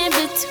in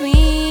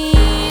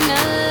between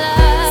our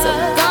love. So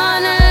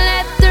gonna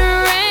let the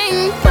rain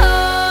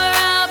pour.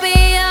 I'll be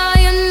all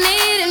you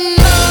need and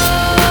more.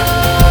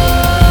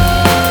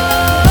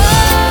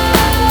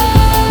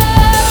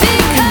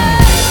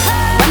 Because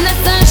when the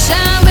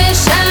sunshine will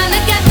shine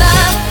together,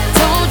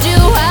 told you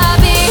I'll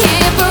be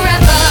here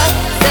forever.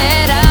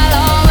 Said I'll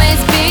always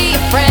be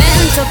your friend.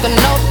 Took an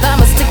oath,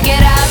 I'ma stick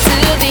it out to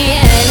the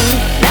end.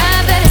 Now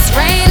that it's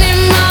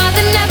raining more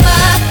than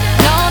ever,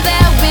 know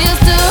that we'll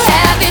still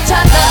have each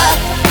other.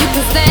 You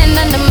can stand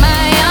under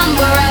my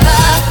umbrella.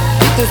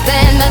 You can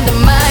stand under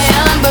my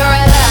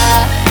umbrella.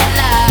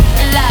 Ella,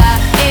 Ella,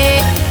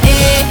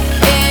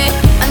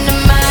 under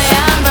my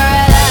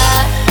umbrella.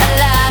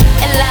 Ella,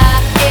 Ella,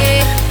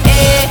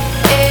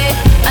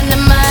 under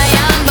my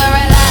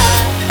umbrella.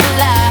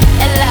 Ella,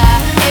 Ella,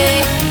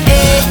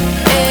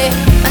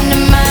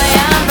 under my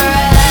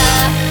umbrella.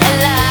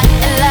 Ella,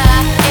 Ella,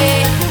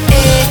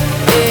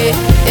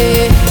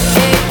 it's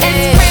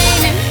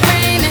raining,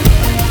 raining.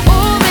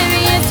 Ooh,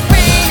 baby, it's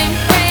raining,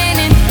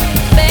 raining.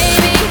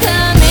 Baby,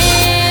 come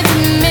into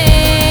me,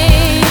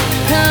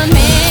 come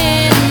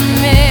into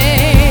me.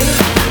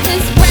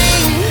 It's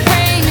raining,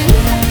 raining.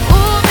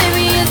 Ooh,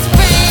 baby, it's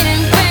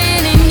raining,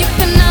 raining. You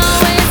can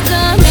always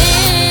come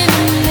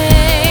into me,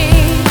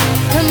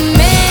 come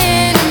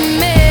into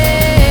me.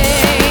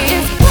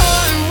 It's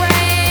pouring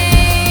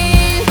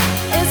rain,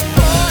 it's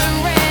pouring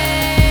rain.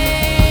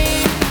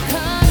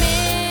 Come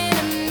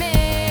into me,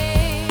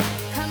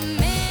 come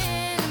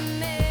into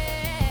me.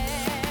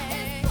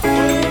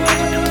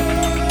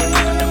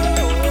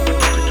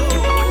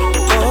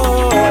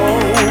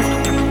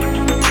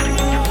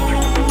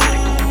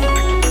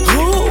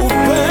 Ooh,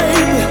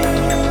 baby,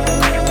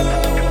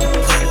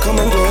 come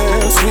and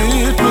dance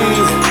with me.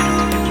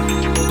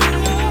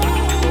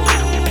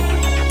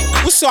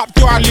 What's up,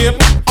 darling?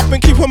 I've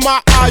been keeping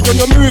my eye on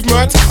your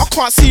movement. I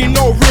can't see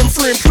no room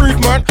for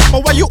improvement.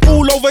 But why you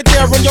all over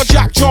there on your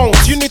Jack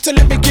Jones? You need to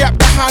let me get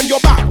behind your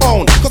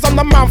backbone. Cause I'm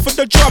the man for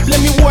the job, let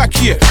me work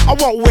here. I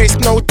won't waste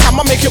no time,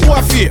 I make it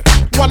worth it.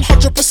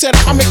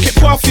 100% I make it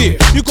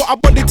perfect. You got a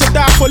body to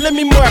die for, let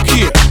me work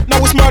here.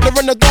 Now it's murder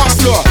on the dance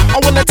floor. I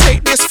wanna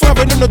take this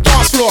further than the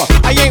dance floor.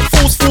 I ain't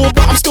forceful,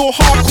 but I'm still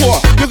hardcore.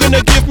 You're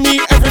gonna give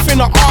me everything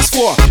I ask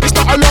for. It's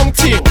not a long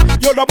thing,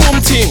 you're the boom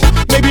ting.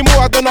 Maybe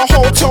more than a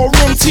hotel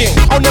room ting.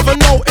 I'll never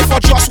know if I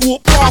just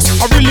walk past.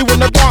 I really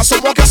wanna dance, so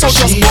I guess I'll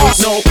just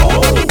pass. No,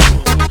 oh,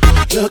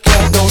 look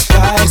at those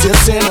thighs,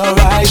 it's in her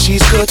eyes.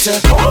 She's good to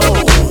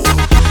go.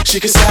 She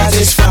can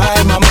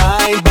satisfy my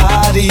mind,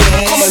 body,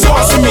 and Come and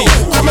dance with me,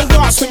 come and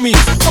dance with me,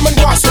 come and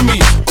dance with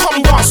me,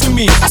 come dance with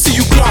me. I see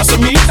you glance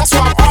at me, that's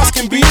why I'm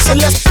asking B. So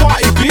let's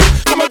party B,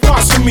 come and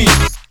dance with me.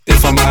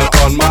 If I'm out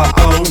on my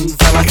own,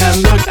 then I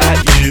can look at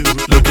you,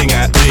 looking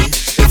at me.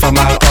 If I'm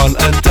out on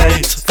a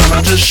date, then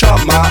I just shut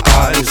my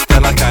eyes,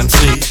 then I can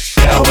see.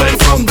 Get away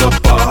from the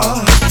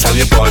bar, tell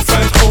your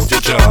boyfriend hold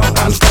your jaw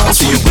and dance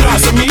See with you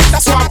glance at me. me,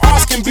 that's why I'm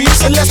asking B.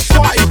 So let's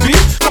party B,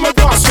 come and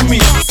dance with me.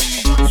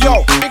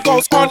 Yo, it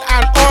goes on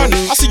and on.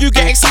 I see you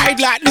get excited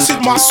like this is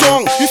my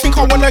song. You think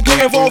I wanna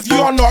get involved, you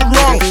are not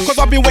wrong. Cause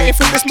I've been waiting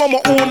for this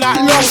moment all night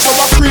long. So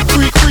I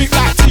creep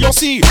like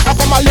TLC. I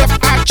got my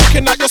left eye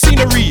checking out your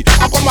scenery.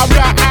 I got my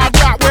right eye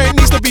right where it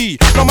needs to be.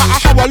 No matter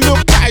how I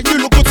look at it, you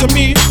look good to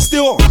me.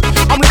 Still,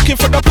 I'm looking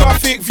for the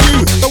perfect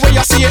view. The way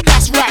I see it,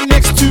 that's right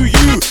next to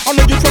you. I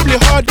know you probably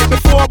heard it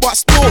before, but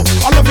still,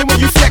 I love it when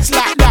you flex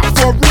like that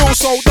for real.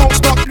 So don't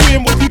stop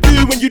doing what you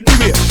do when you do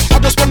it. I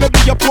just wanna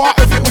be a part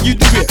of it when you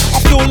do it. I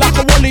feel like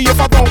a wally if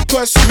I don't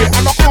pursue it,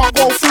 and I can't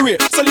go through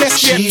it. So let's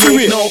get to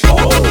it. No,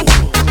 oh.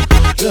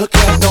 Look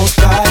at those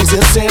thighs,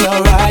 it's in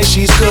her eyes.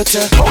 She's good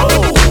to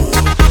hold.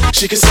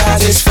 She can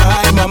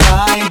satisfy my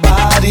mind,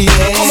 body,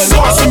 and Come and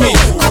dance with me,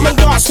 come and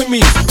dance with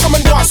me, come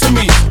and dance with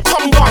me,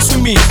 come dance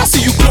with me. I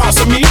see you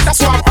glance at me,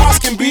 that's why I'm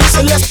asking B.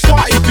 So let's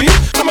party B,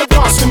 come and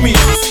dance with me.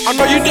 I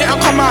know you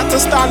didn't come out to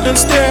stand and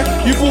stare.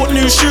 You bought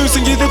new shoes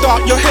and you did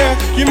up your hair.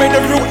 You made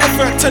a real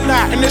effort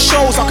tonight and it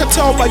shows. I can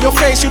tell by your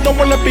face you don't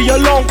wanna be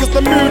alone. Cause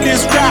the mood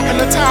is right and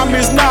the time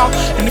is now.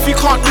 And if you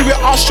can't do it,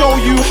 I'll show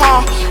you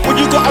how. What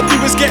you gotta do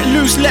is get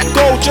loose, let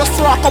go. Just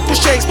throw a couple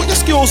shakes, put your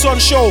skills on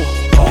show.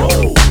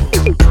 Oh.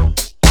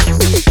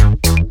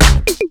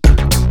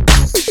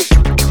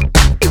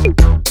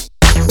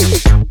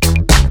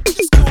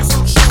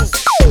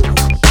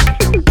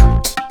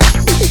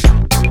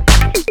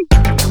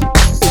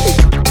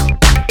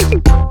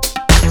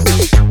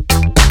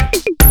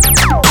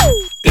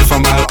 If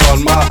I'm out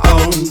on my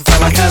own,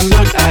 then I can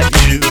look at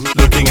you,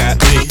 looking at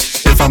me.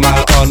 If I'm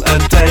out on a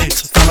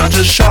date, then I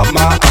just shut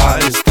my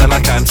eyes, then I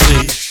can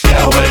see.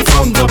 Get away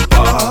from the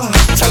bar,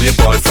 tell your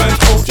boyfriend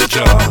hold your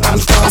jaw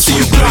and dance See you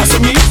with glance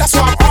at me. me, that's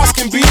why I'm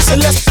asking B. So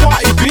let's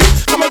party B,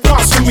 come and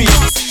dance with me.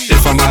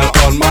 If I'm out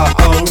on my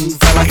own,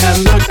 then I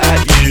can look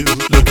at you,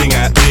 looking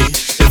at me.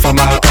 If I'm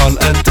out on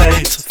a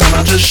date, then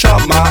I just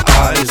shut my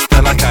eyes,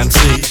 then I can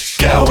see.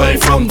 Get away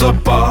from the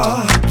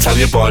bar, tell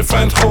your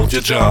boyfriend hold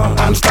your jaw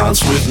and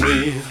dance with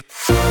me.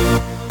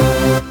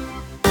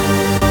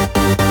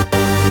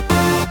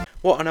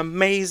 What an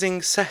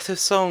amazing set of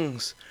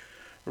songs,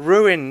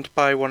 ruined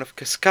by one of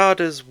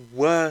Cascada's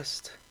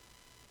worst.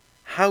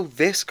 How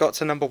this got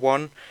to number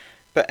one,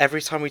 but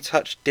Every Time We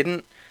Touch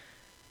didn't.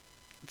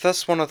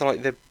 That's one of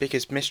the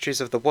biggest mysteries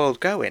of the world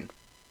going.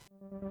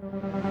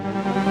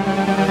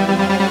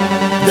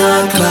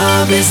 The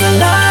club is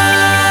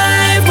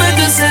alive with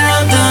the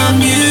sound of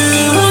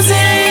music.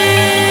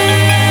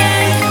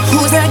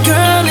 Who's that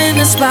girl in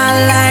the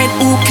spotlight?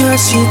 Ooh,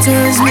 'cause she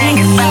turns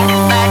me on.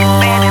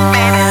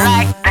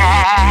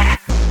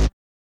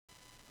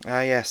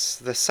 Ah yes,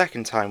 the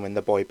second time when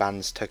the boy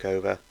bands took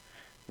over.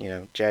 You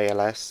know,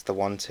 JLS, The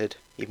Wanted,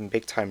 even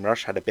Big Time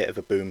Rush had a bit of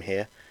a boom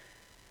here.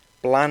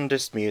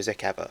 Blandest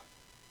music ever.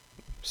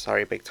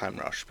 Sorry Big Time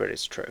Rush, but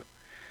it's true.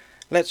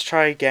 Let's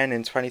try again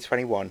in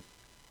 2021.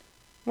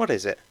 What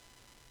is it?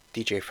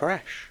 DJ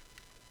Fresh.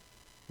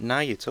 Now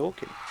you're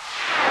talking.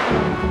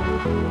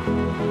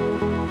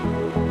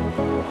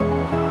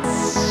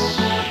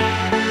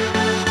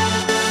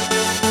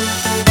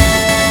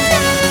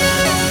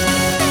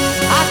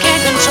 I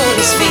can't control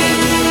this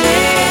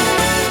feeling.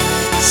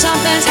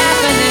 Something's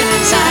happening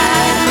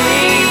inside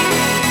me.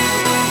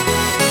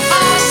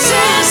 Our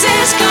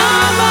senses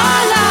come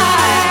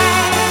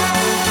alive.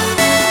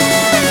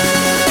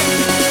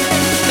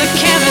 The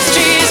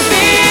chemistry is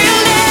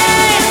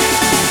building.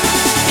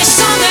 It's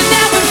something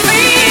that we're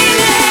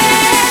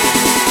feeling.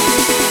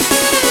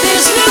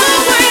 There's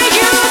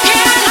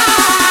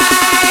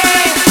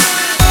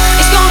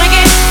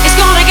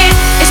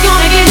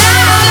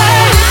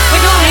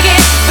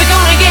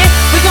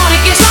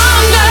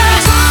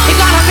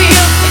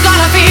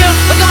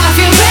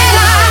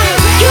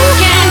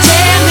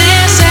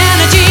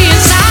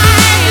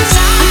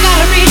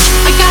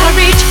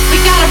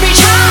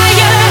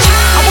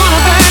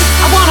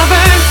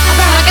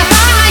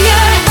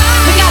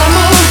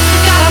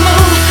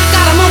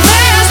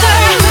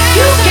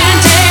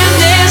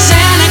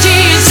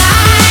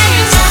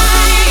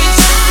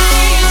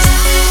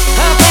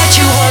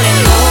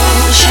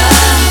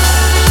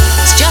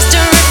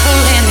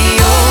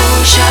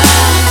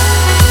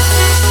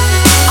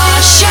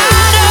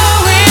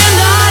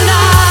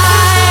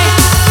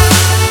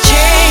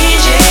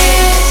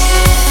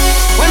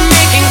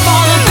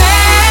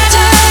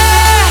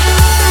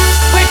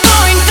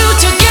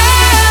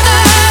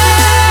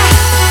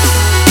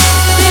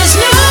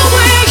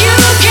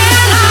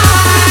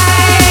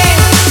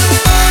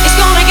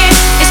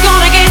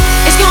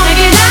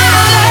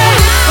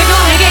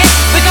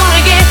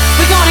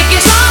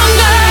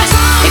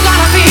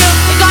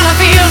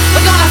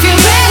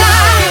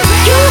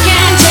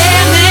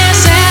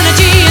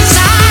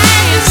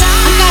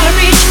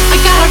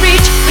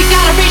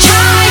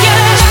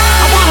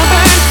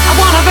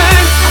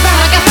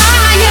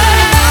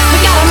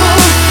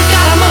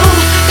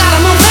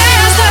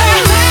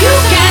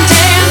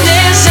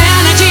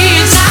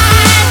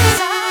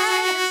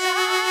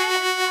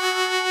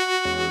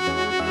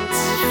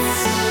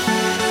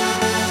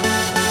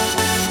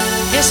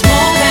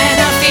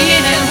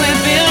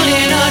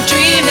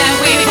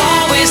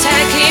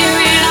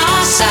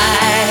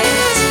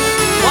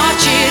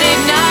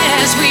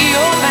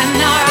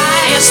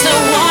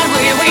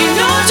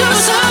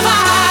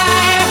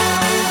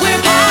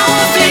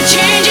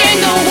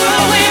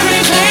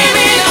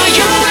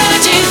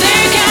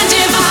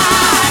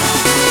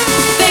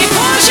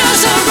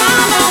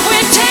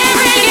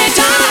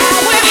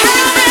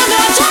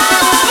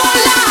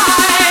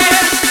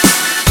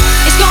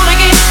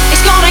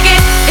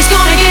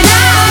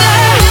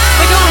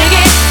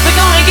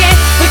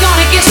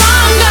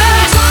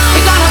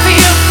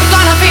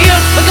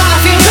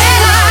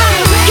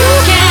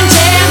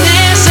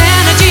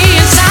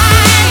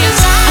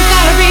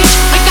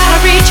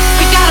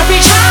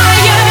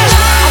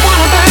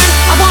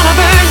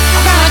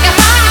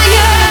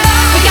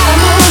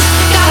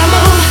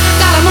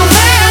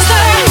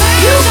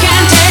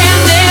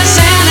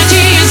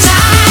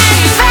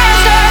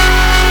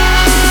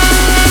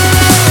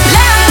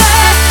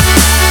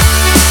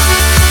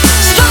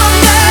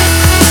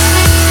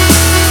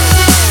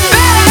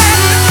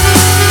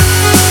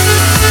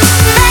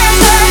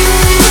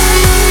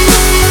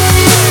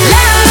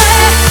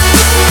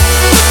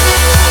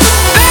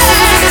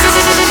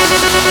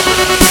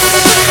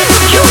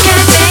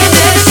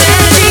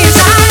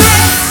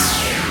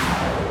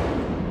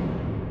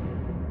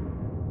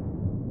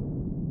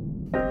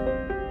If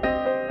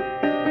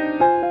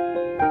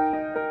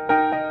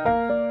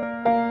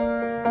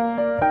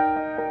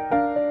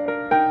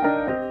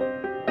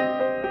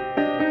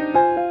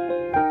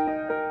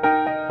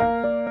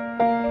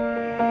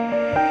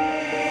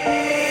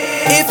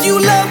you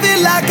love it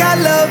like I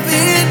love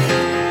it,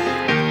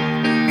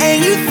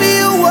 and you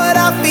feel what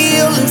I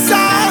feel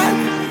inside,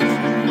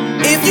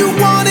 if you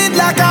want it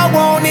like I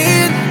want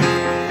it,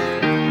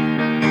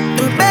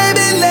 then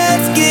baby,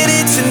 let's get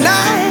it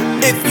tonight.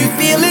 If you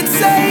feel it,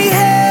 say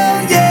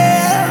hell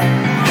yeah.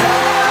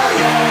 Hell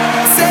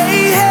yeah.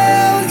 Say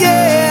hell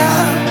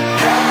yeah.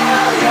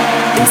 Hell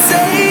yeah. And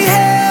say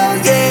hell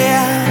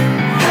yeah.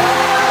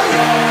 Hell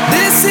yeah.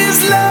 This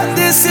is love,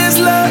 this is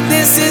love,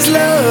 this is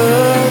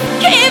love.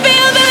 Can you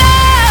feel the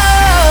love?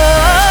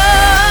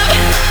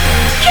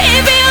 Can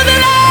you feel the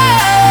love?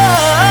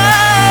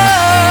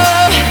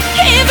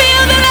 Can you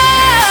feel the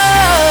love?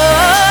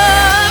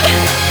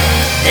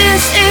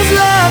 This is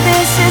love,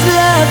 this is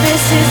love,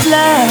 this is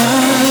love.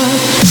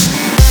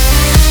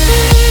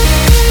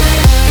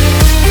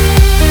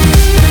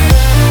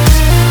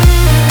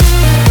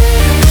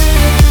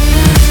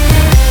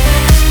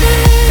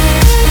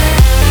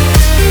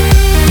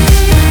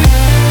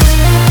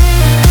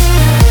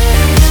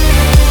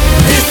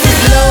 This is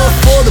love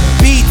for the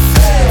beats,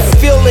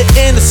 feel it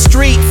in the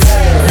streets.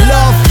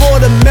 Love for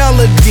the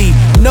melody,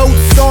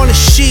 notes on the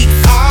sheet.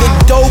 The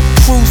dope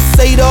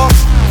crusader,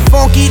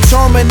 funky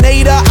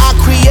terminator. I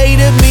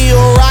created me a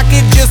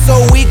rocket just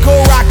so we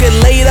could rock it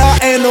later.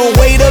 And the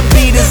way the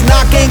beat is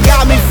knocking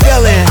got me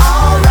feeling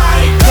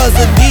alright, cause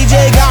the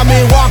DJ got me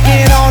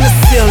walking on the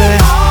ceiling.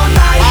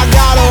 I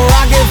got a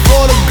rocket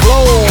for the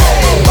globe,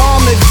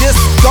 bomb the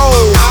disco.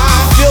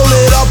 Fill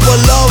it up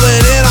with love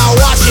and then I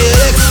watch it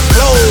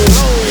explode.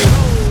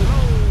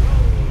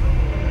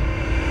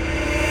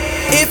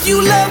 If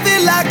you love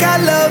it like I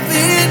love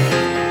it,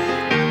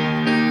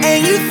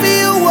 and you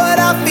feel what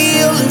I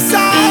feel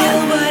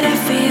inside,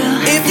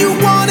 if you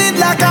want it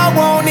like I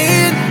want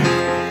it,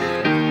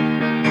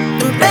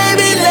 then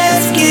baby,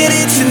 let's get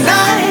it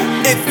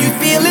tonight. If you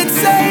feel it,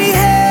 say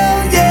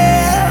hell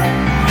yeah.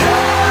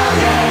 Hell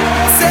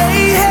yeah.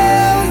 Say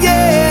hell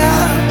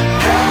yeah.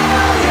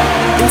 Hell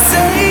yeah. And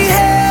say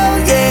hell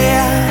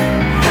yeah.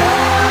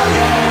 Hell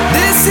yeah.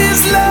 This is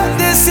love,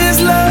 this is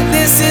love,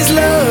 this is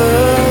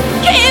love.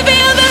 Can you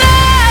feel the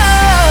love?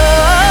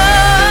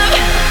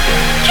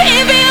 Can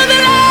you feel the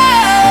love?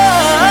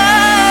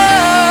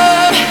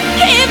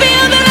 Can you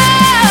feel the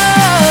love?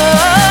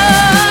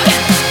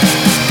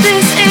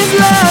 This is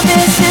love,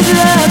 this is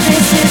love,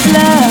 this is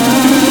love.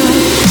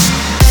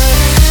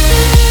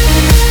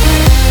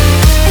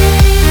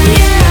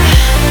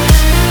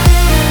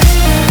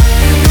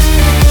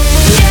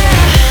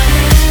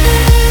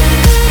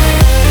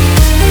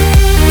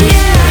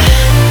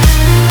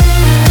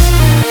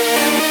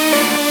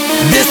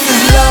 This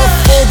is love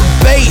for the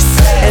bass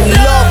and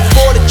love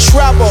for the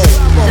treble,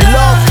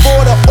 love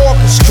for the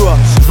orchestra,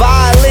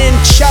 violin,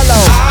 cello,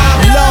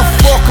 love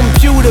for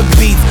computer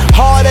beats,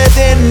 harder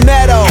than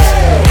metal,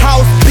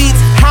 house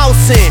beats,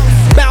 housing,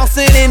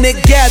 bouncing in the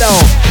ghetto.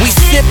 We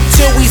sip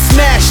till we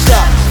smashed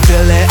up,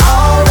 feeling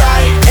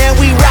alright, and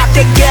we rock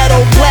the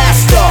ghetto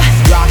blaster,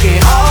 rocking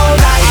all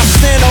night. I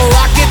send a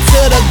rocket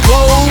to the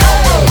globe,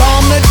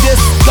 bomb the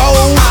disco.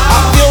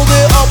 I filled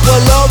it up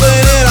with love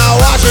and then I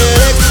watch it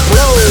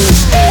explode.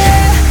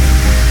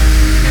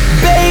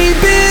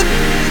 Baby,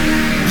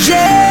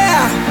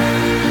 yeah,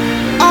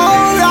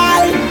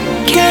 alright,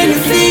 can you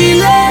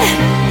feel it?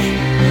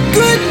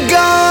 Good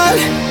God,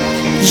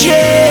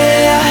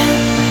 yeah,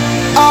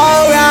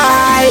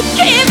 alright.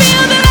 Can you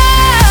feel the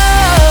love?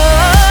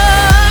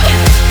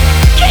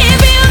 Can you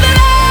feel the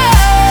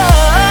love?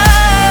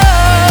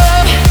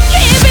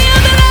 Can you feel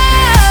the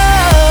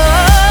love?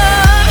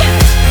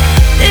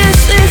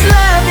 This is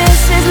love,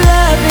 this is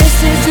love, this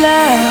is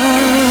love.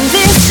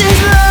 This is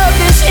love,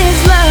 this is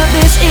love,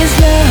 this is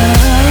love.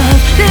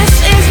 This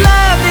is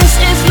love, this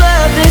is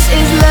love, this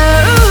is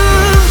love.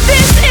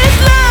 This is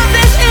love,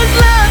 this is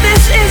love,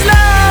 this is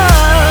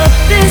love.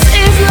 This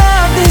is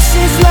love, this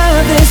is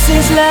love, this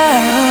is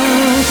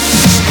love.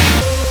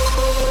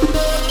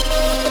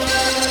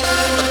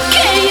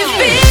 Can you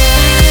feel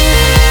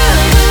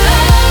the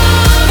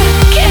love?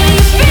 Can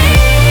you feel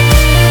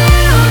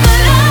the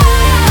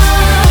love?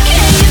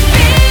 Can you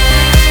feel the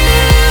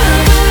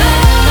love?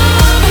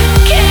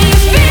 Can you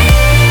feel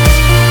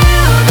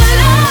the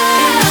love?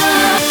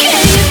 Can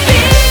you feel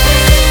the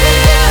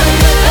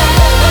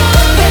love?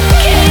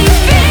 Can you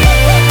feel the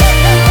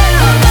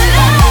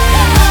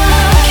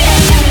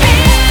love?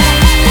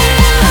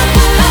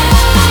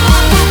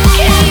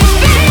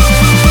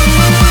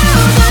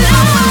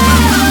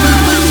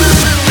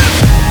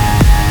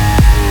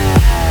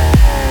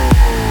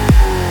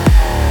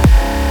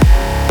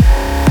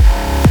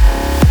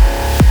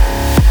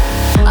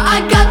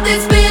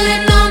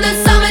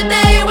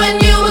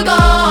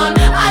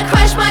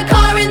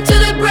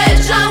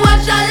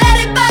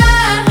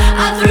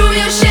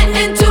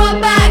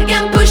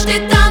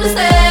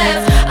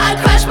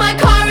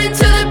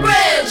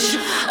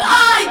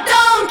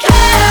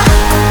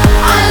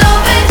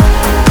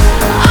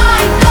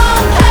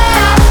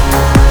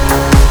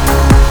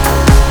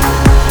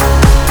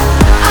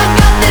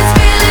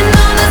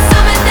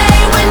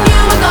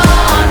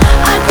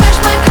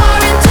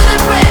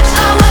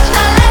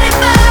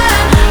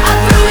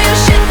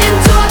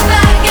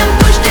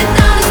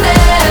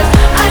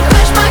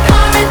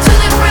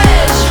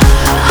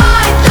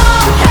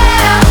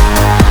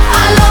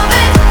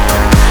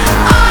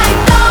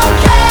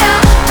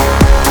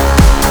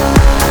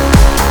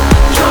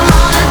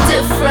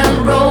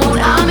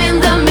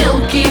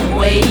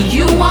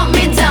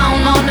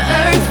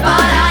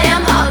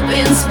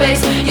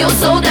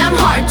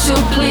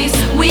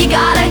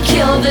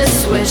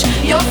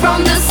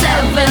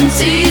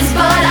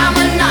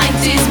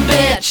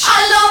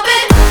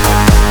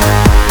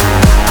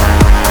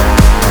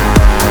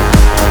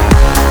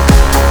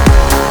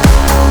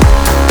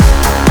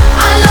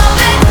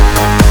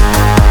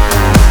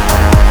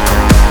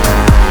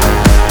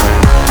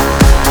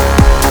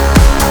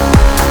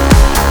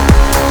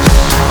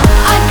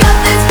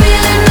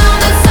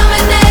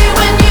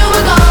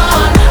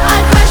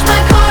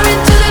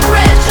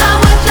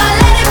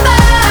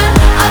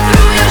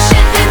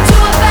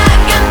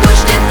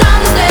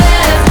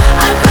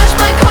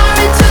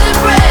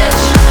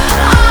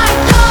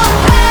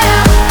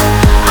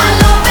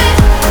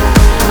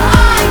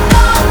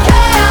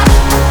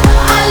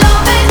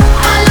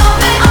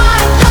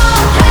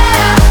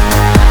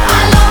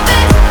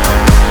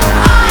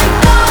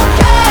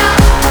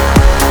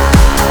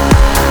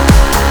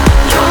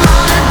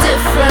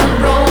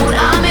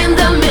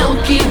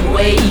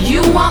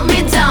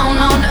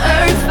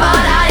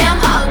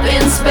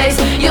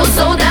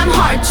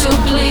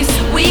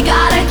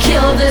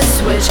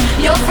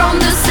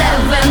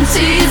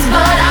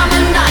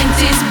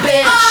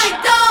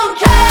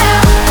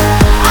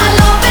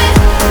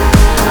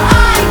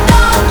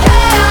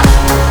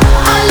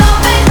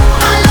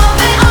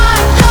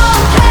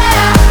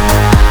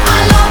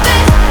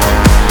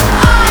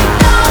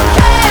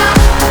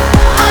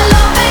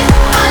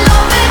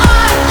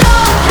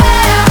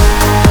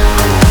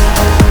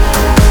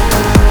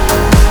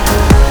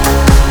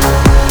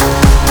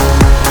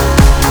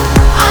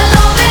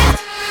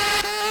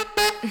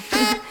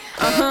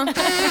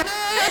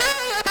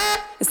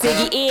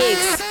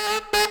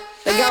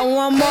 got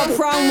one more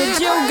problem with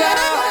you, girl.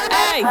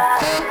 Hey.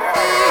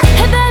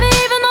 Hey baby,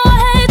 even though I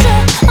hate you,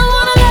 I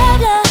wanna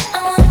love you, I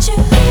want you.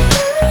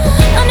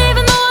 And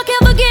even though I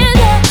can't forget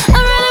you, I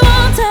really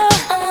want to,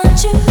 I want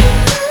you.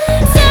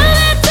 Tell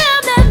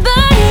me,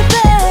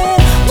 baby,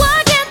 why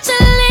can't you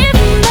leave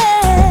me?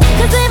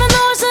 'Cause even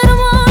though I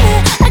shouldn't want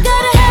it, I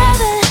gotta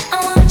have it, I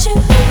want you.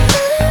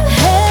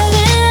 Head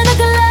in a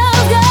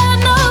glove, got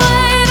no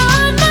weight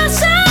on my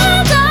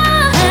shoulder.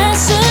 I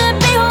should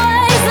be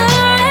wiser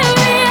and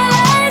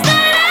realize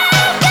that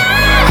I've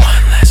got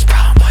one less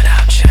problem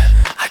without you.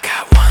 I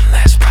got one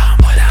less problem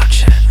without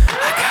you.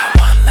 I got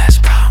one less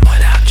problem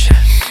without you.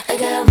 I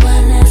got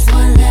one less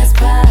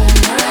problem.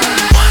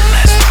 One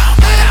less problem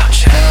without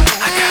you.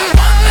 I got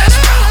one less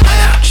problem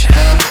without you.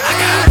 I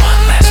got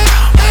one less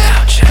problem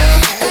without you.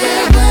 I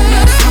got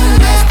one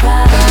less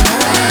problem.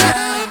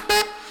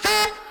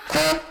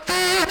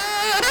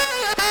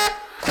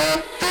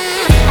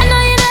 I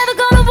know you're never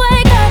gonna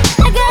wake up,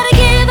 I gotta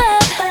give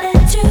up, but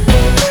it's you.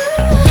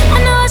 I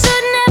know I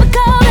should never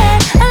call back,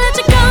 I let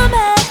you come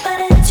back, but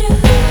it's you.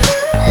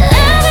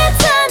 Every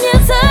time you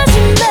touch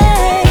me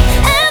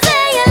and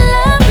say you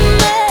love me,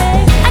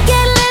 I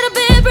get a little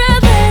bit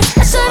breathless,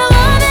 I should've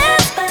known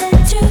it, but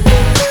it's you.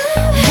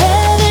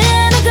 Head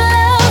in a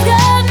glove,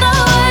 got no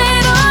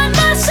weight on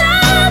my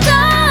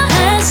shoulder.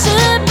 I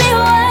should be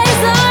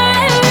wiser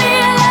and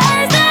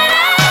realize that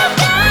I've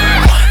got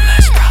one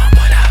less problem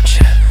without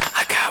you.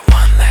 I got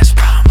one less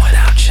problem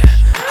without you.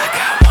 I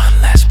got one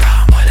less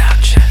problem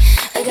without you.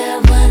 I got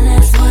one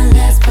less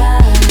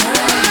problem.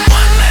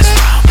 One less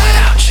problem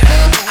without you.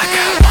 I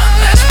got one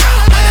less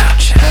problem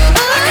without you.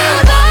 I got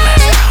one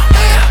less problem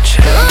without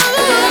you.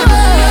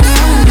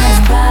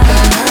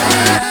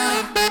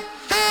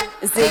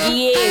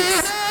 Ziggy X.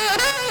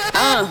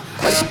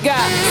 What you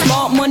got?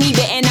 Small money,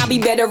 and I'll be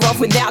better off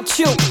without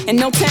you. In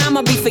no time,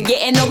 I'll be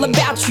forgetting all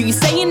about you. You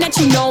saying that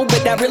you know,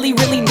 but I really,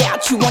 really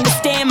doubt you.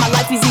 Understand, my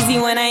life is easy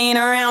when I ain't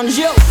around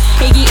you.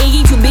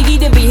 Iggy, too biggie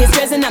to be his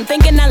present. I'm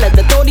thinking I love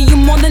the thought of you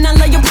more than I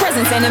love your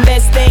presence. And the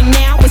best thing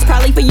now is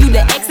probably for you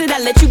to exit. I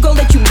let you go,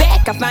 let you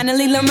back. I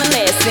finally learned my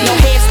lesson. No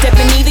half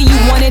stepping either, you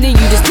wanted it,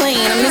 you just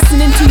playing. I'm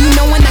listening to you,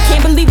 knowing I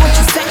can't believe what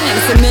you're saying.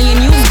 It's a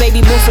million you,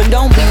 baby boo, so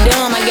don't be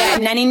dumb. I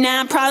got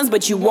 99 problems,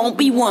 but you won't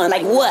be one.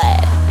 Like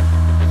what?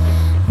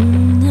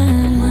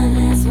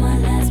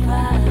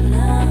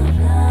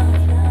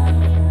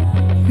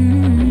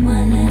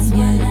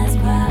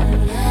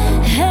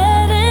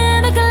 Head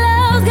in a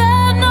glove,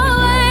 got no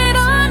weight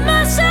on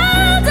my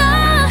shoulder.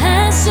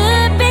 I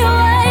should be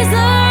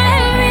wiser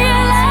and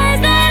realize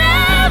that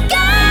I've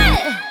got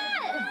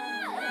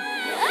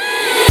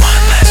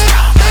one less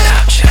problem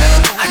without you.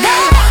 I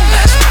got one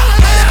less problem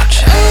without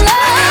you.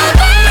 I got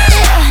one less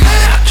problem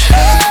without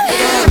you.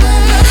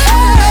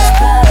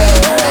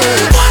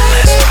 One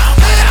less problem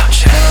without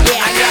you.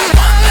 I got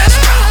one less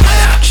problem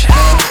without you.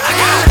 I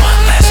got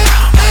one less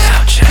problem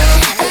without you.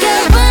 I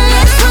got one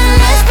less problem.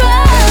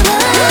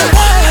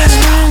 One less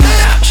problem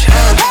without you.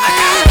 I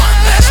got one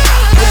less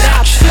problem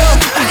without you.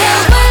 I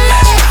got one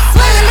less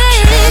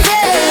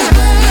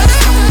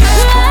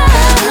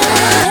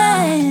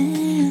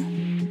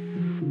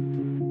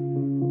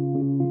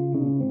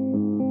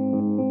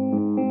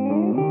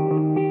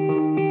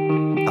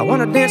I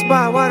wanna dance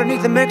by water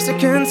beneath the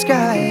Mexican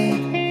sky.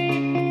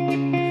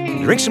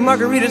 Drink some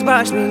margaritas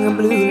by swinging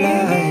blue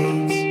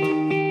lights.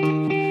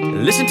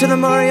 Listen to the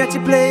mariachi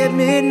play at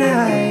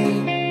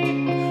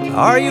midnight.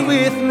 Are you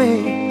with me?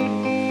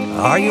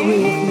 Are you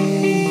with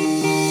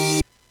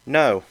me?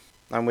 No,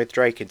 I'm with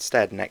Drake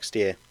instead next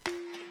year.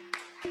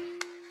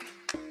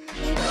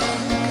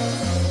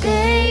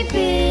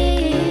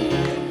 Baby,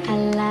 I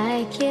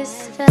like your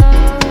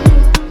stuff.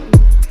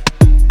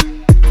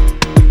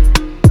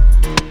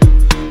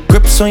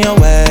 Grips on your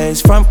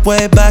ways, front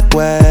way, back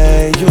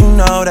way. You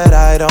know that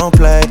I don't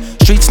play.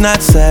 Streets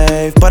not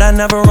safe, but I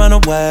never run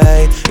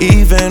away,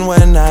 even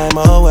when I'm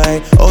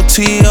away.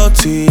 OT,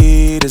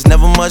 OT, there's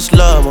never much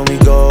love when we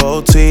go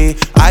OT.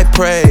 I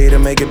pray to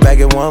make it back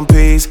in one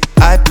piece.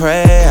 I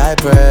pray, I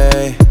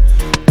pray.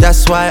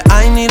 That's why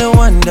I need a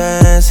one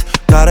dance.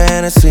 Got a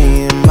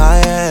Hennessy in my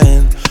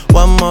hand.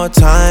 One more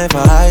time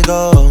before I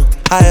go.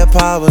 Higher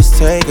powers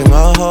taking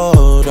a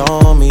hold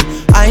on me.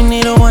 I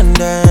need a one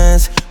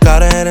dance.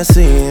 Got a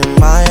Hennessy in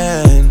my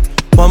hand.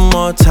 One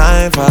more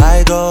time before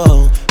I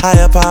go.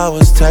 Higher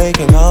powers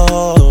taking a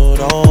hold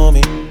on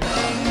me.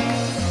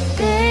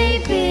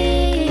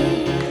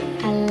 Baby,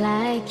 I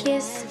like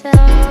your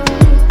stuff.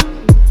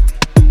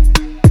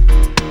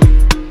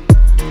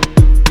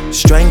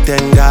 Strength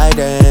and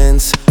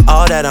guidance,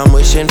 all that I'm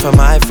wishing for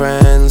my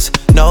friends.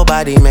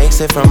 Nobody makes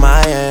it from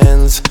my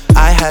ends.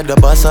 I had to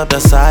bust up the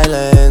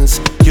silence.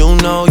 You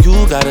know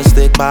you gotta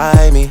stick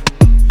by me.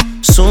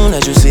 Soon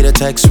as you see the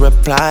text,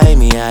 reply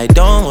me. I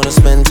don't wanna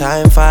spend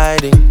time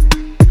fighting.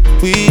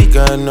 We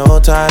got no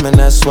time, and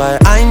that's why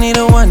I need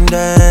a one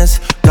dance.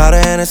 Got a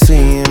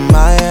Hennessy in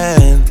my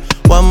hand.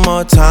 One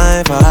more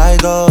time before I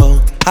go.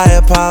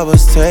 Higher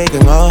powers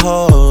taking a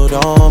hold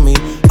on me.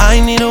 I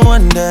need a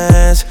one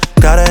dance.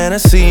 got a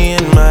Hennessy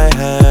in my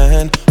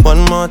hand.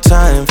 One more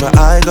time before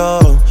I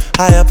go.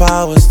 Higher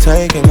powers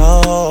taking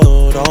a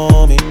hold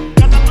on me.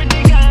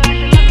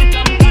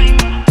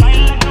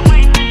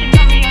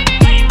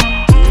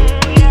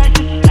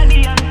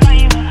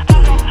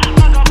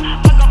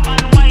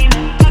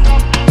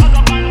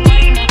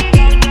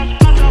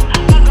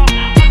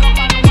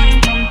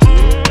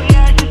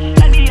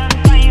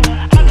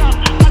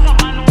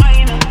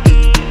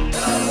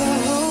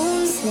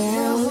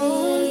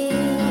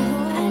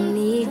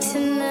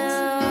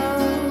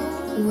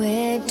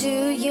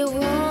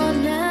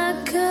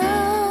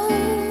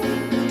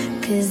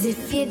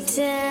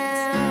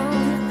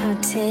 Down, I'll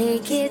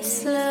take it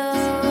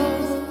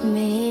slow,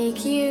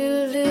 make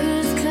you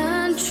lose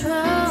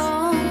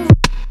control.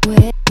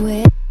 Wet,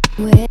 wet,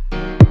 wet,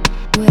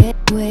 wet,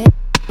 wet, wet,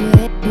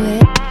 wet, wet,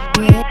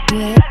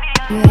 wet,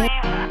 wet,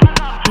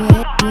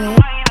 wet,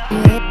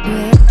 wet,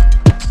 wet.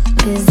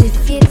 'Cause if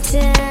you're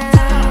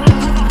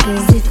down,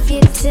 'cause if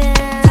you're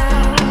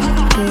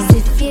down, 'cause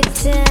if you're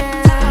down.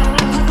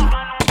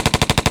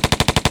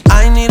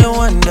 I need a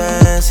one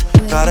dance,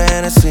 got a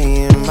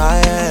Hennessy in my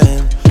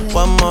hand.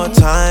 One more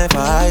time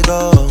before I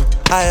go.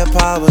 Higher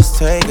powers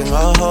taking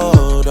a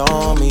hold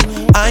on me.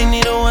 I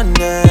need a one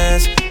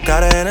dance,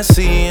 got a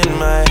Hennessy in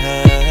my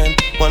hand.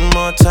 One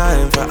more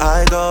time before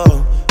I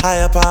go.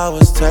 Higher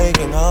powers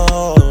taking a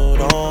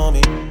hold on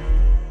me.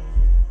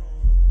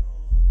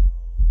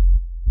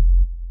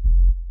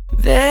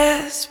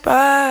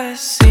 Despacito.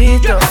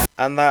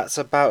 And that's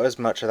about as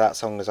much of that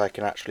song as I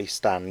can actually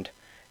stand.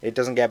 It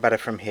doesn't get better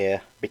from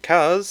here,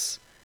 because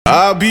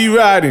I'll be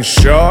riding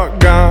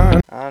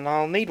shotgun. And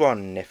I'll need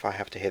one if I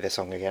have to hear this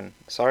song again.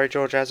 Sorry,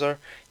 George Ezra,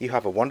 you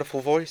have a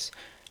wonderful voice,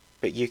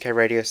 but UK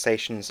radio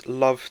stations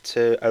love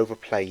to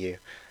overplay you,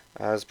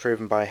 as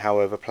proven by how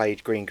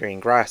overplayed Green Green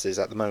Grass is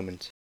at the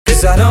moment.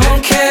 'Cause I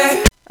don't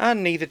care.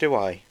 And neither do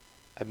I.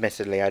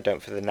 Admittedly, I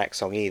don't for the next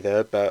song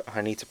either, but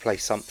I need to play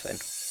something.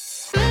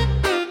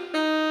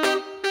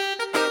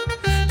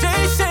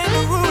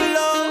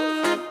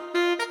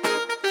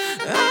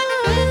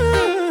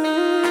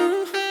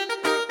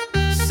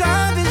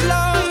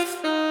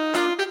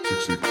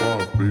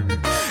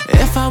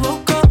 If I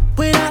woke up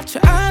without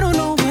you, I don't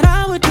know what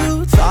I would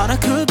do. Thought I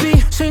could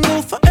be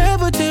single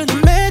forever till I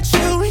met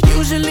you.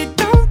 Usually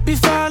don't be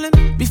falling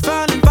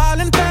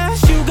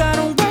fast. You got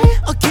a way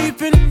of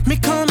keeping me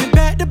coming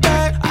back to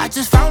back. I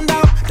just found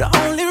out the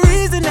only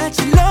reason that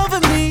you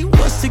loving me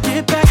was to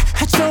get back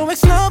at your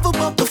ex-lover,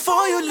 but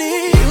before you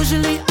leave,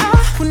 usually I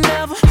would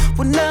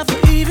never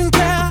even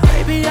care.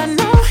 Baby, I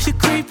know you're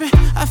creeping,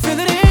 I feel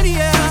it in the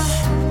air.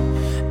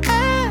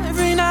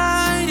 Every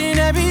night and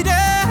every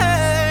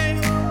day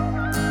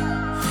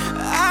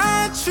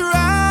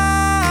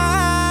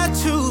try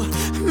to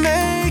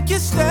make you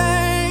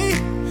stay,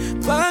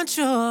 but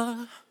you're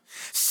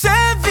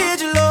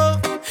savage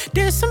love.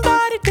 Did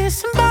somebody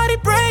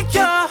break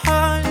your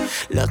heart?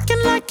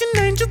 Looking like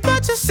an angel,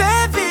 but you're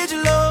savage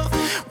love.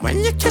 When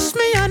you kiss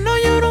me, I know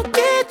you don't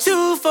get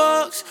two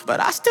fucks, but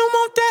I still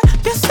want that.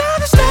 You're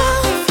savage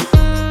love.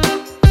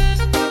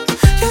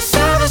 You're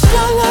savage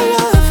love, love,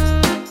 love.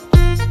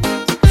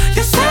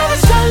 You're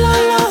savage love,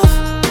 love, love.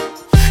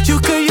 You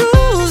could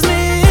use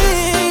me,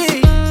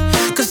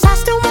 'cause I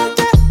still want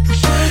that.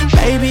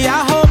 Baby,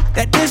 I hope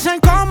that this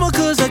ain't karma,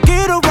 'cause I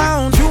get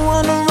around. You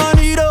wanna run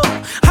it up,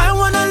 I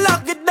wanna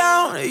lock it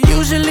down.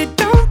 Usually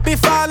don't be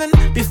falling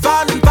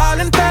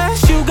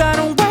fast. You got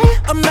a way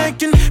of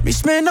making me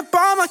spend up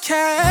all my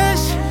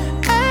cash.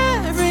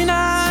 Every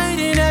night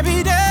and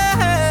every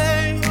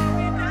day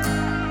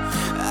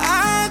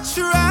I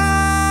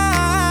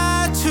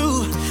try to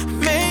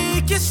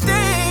make you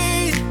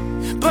stay,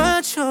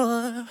 but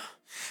you're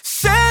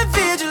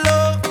savage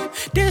love.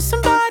 Did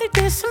somebody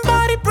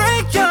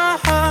break your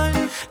heart?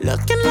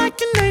 Looking like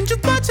an angel,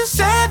 but you're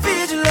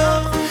savage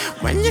love.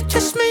 When you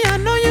kiss me, I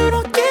know you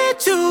don't get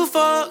two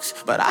fucks,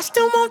 but I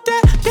still want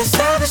that. You're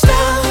savage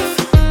love.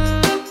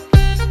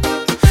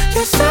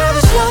 You're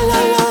savage love,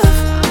 love, love.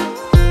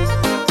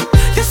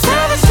 You're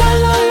savage love,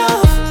 love,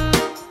 love.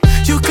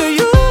 You could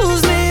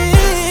use me,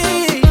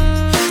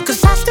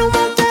 'cause I still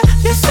want that.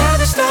 You're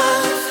savage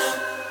love.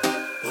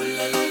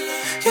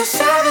 You're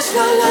savage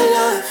love, love,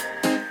 love.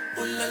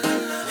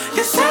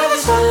 You're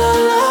savage love,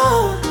 love,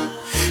 love.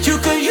 You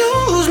could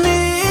use me,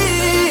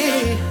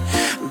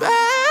 baby.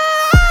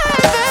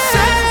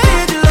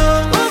 Savage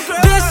love.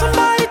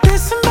 Did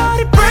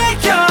somebody break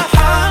your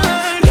heart?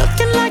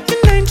 Looking like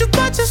an angel,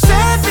 but you're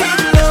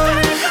savage love.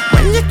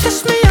 When you kiss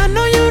me, I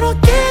know you don't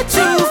get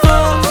two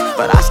fucks,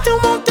 but I still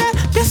want that.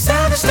 You're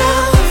savage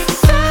love.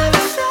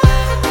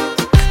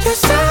 You're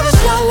savage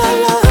love, love,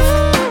 love.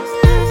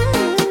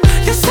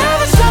 You're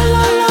savage love,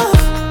 love, love.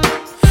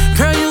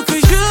 Girl, you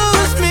could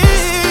use me,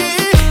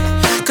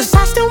 'cause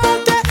I still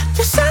want that.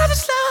 You're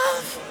savage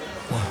love.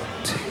 1,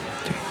 2,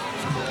 3.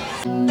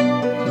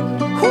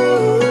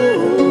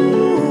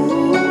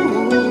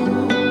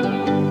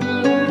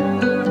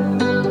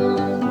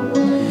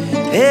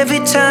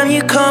 Every time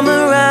you come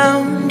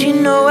around, you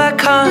know I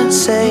can't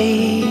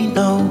say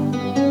no.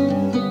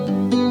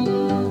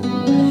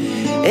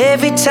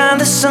 Every time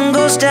the sun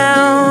goes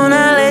down,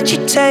 I let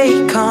you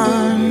take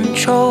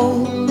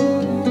control.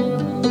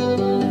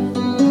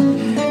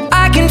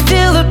 I can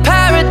feel the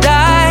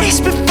paradise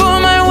before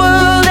my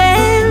world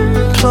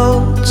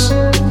implodes.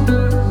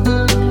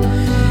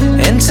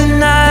 And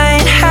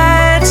tonight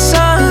had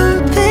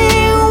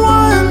something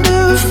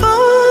wonderful.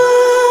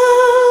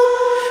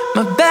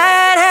 My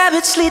bad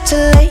habits lead to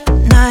late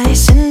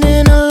nights,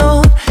 ending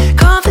alone.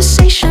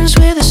 Conversations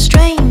with a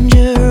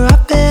stranger I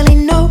barely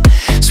know.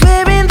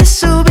 Swearing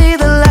this will be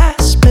the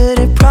last, but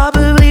it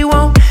probably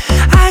won't.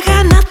 I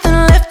got nothing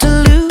left to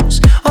lose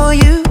or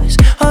use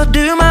or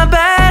do. My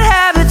bad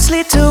habits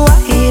lead to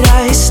white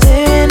eyes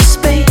staring into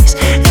space,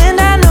 and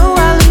I know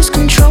I lose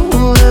control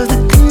of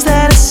the things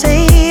that I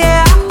say.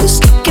 Yeah, I was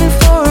looking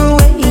for a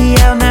way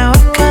out, now I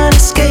can't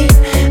escape.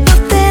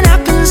 Nothing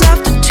happens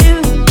after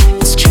 2.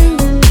 It's true,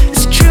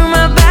 it's true.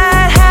 My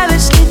bad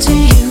habits lead to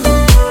you.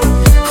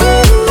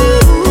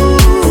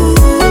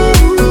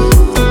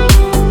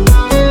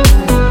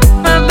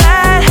 My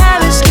bad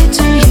habits lead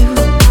to you.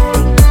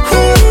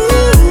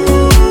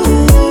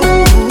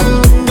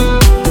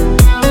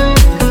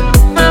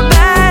 My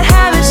bad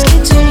habits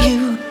lead to you.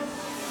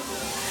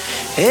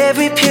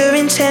 Every pure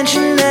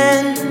intention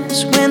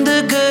ends when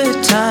the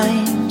good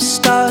times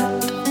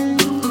start.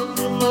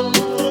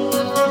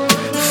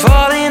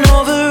 Falling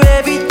over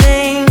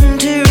everything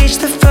to reach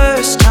the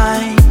first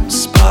time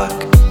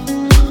spark.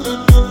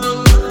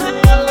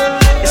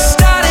 It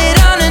started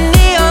under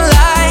neon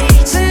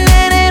lights and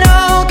then it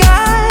all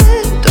got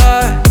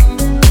dark.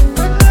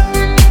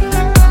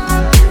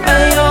 I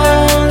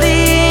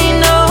only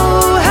know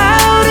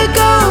how to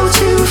go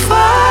too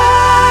far.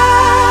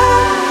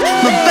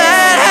 My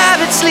bad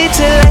habits lead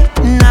to late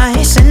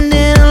nights,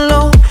 ending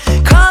alone.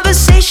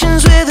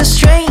 Conversations with a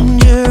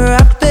stranger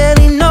I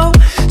barely know.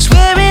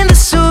 Swearing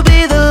this will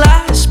be the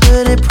last,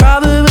 but it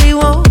probably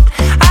won't.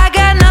 I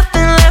got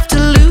nothing left to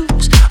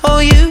lose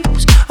or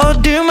use or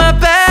do. My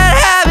bad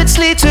habits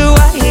lead to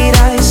white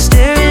eyes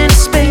staring into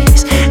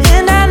space,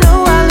 and I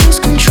know I lose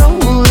control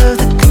of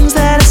the things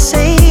that I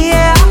say.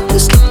 Yeah, I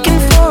was looking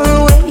for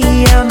a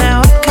way out,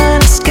 now I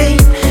can't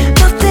escape.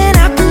 Nothing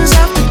happens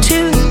after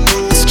 2.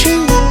 It's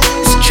true,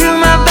 it's true.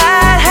 My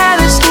bad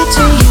habits lead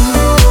to you.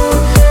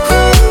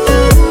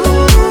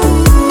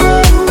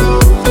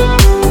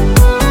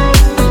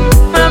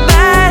 My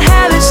bad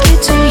habits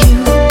lead to you.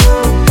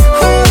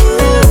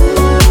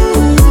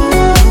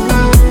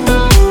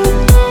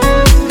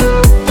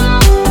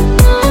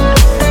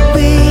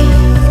 We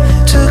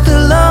took the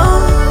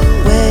long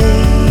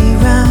way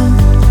round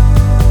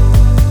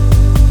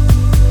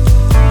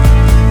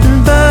and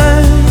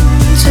burned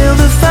till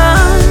the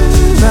fun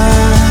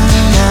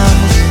ran out.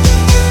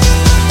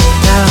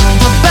 Now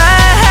my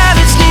bad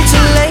habits lead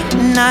to late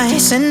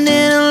nights,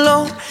 ending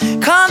alone.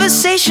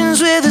 Conversations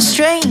with a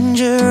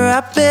stranger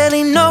I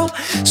barely know.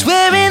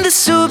 Swearing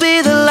this will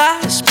be the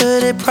last,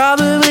 but it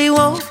probably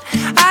won't.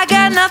 I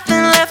got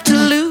nothing left to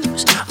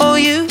lose or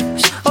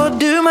use or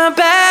do. My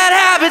bad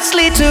habits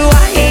lead to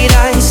white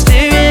eyes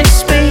staring into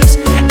space,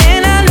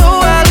 and I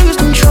know I lose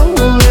control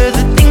of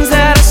the things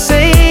that I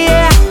say.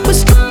 Yeah, I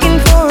was looking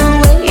for a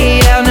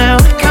way out, now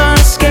I can't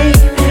escape.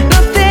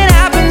 Nothing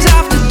happens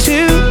after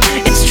 2.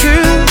 It's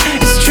true,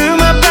 it's true.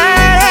 My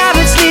bad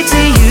habits lead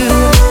to you.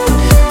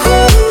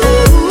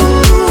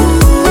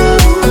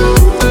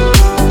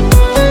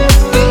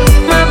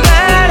 My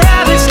bad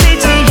habits lead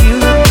to you.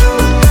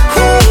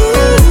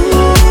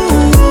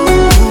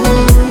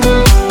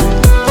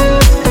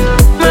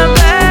 My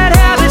bad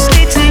habits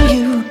lead to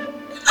you.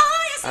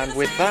 And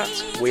with that,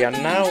 we are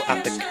now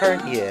at the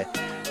current year.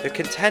 The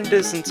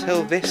contenders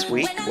until this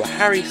week were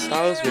Harry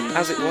Styles with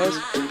As It Was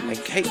and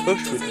Kate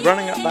Bush with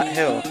Running Up That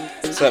Hill.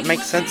 So it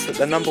makes sense that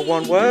the number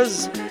 1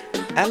 was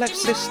LF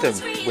System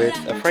with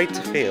Afraid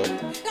to Feel.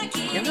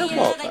 You know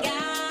what though?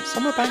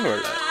 Summer banger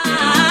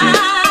alert.